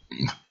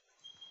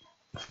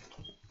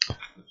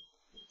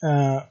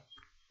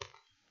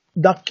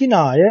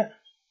 Dakkinaya,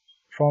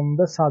 from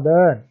the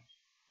southern.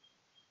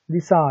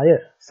 Disaya,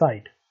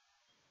 side.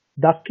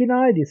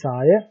 Dakkinaya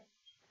disaya,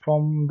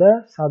 from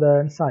the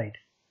southern side.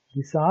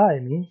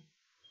 Disaya means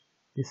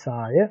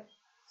desire,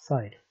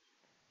 side.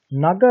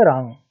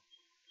 Nagarang,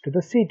 to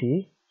the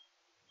city.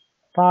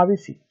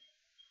 Pavisi,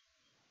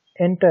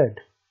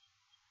 entered.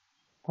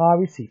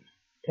 Pavisi,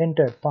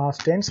 entered,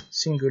 past tense,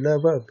 singular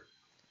verb.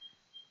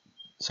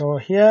 So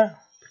here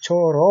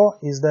choro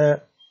is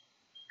the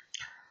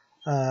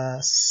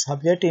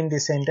subject in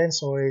this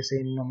sentence, so it's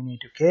in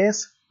nominative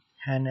case,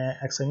 and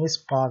action is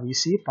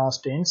pavisi,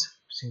 past tense,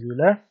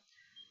 singular.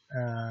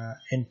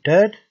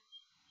 Entered,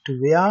 to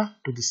where?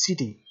 To the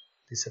city.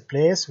 This is a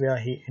place where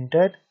he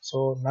entered.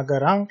 So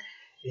nagarang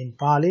in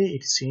Pali,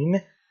 it's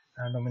in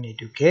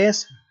nominative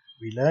case.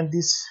 We learned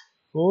this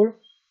rule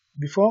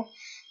before.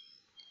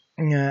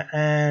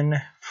 And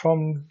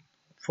from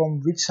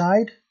which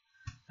side?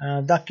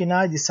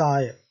 Dakina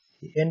Disaya.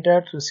 He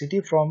entered the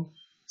city from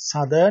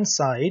southern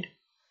side.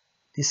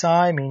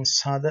 Disaya means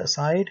southern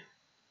side.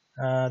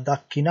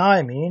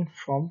 Dakina means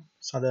from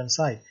southern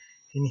side.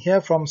 In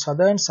here, from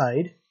southern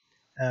side,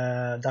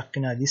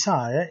 Dakina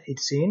Disaya,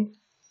 it's in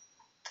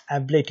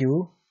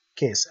ablative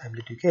case.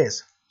 Ablative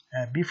case.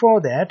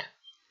 Before that,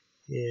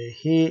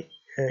 he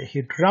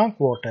drank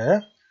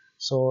water.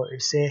 So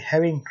it's a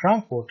having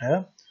drunk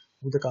water.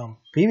 Udakam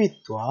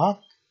pivitwa.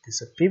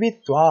 This is a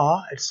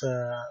pivitwa. It's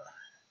a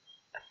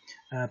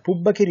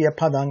pubbakiriya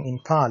padang in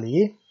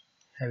Pali,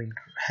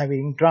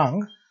 having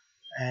drunk,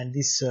 and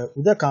this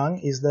udakang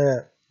is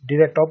the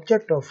direct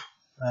object of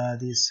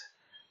this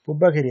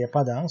pubbakiriya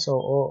padang.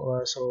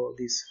 So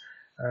this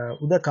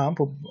udakang,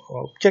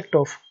 object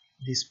of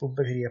this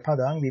pubbakiriya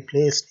padang, we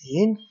placed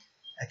in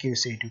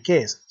accusative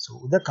case.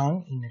 So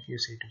udakang in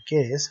accusative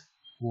case,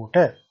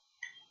 water.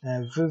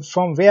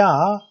 From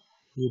where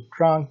he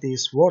drank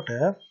this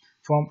water?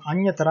 From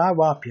anyatara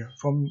vapya,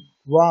 from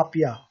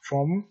vapya,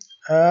 from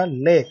a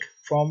lake,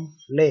 from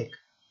lake,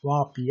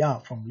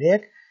 vapya, from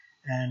lake,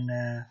 and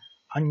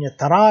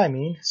anyatara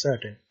means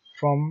certain,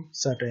 from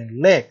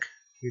certain lake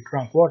he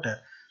drank water.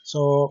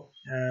 So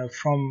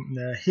from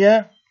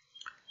here,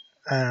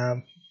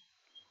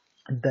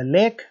 the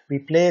lake we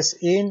place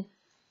in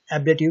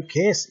ablative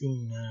case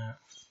in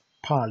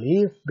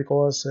Pali,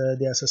 because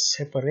there's a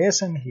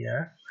separation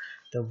here.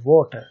 The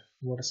water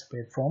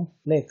separate from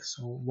lake.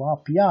 So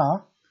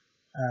vapya,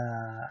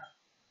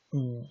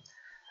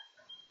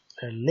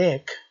 the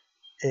lake,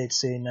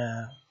 it's in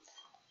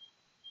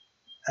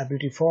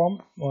ablative form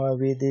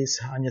with this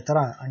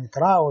anyatara.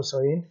 Anyatara also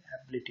in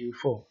ablative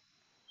form.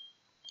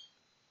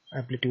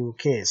 Ablative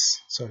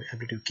case. Sorry,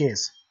 ablative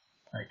case.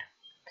 Right.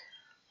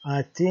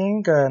 I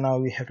think now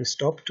we have to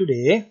stop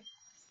today.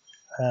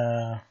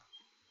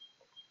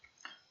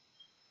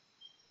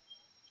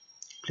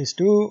 Please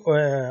do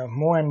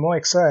more and more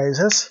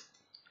exercises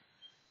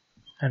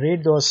and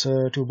read those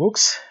two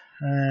books,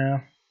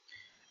 and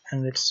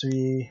let's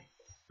meet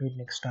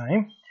next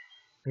time.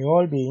 May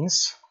all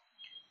beings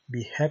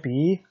be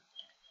happy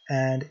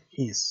and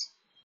ease.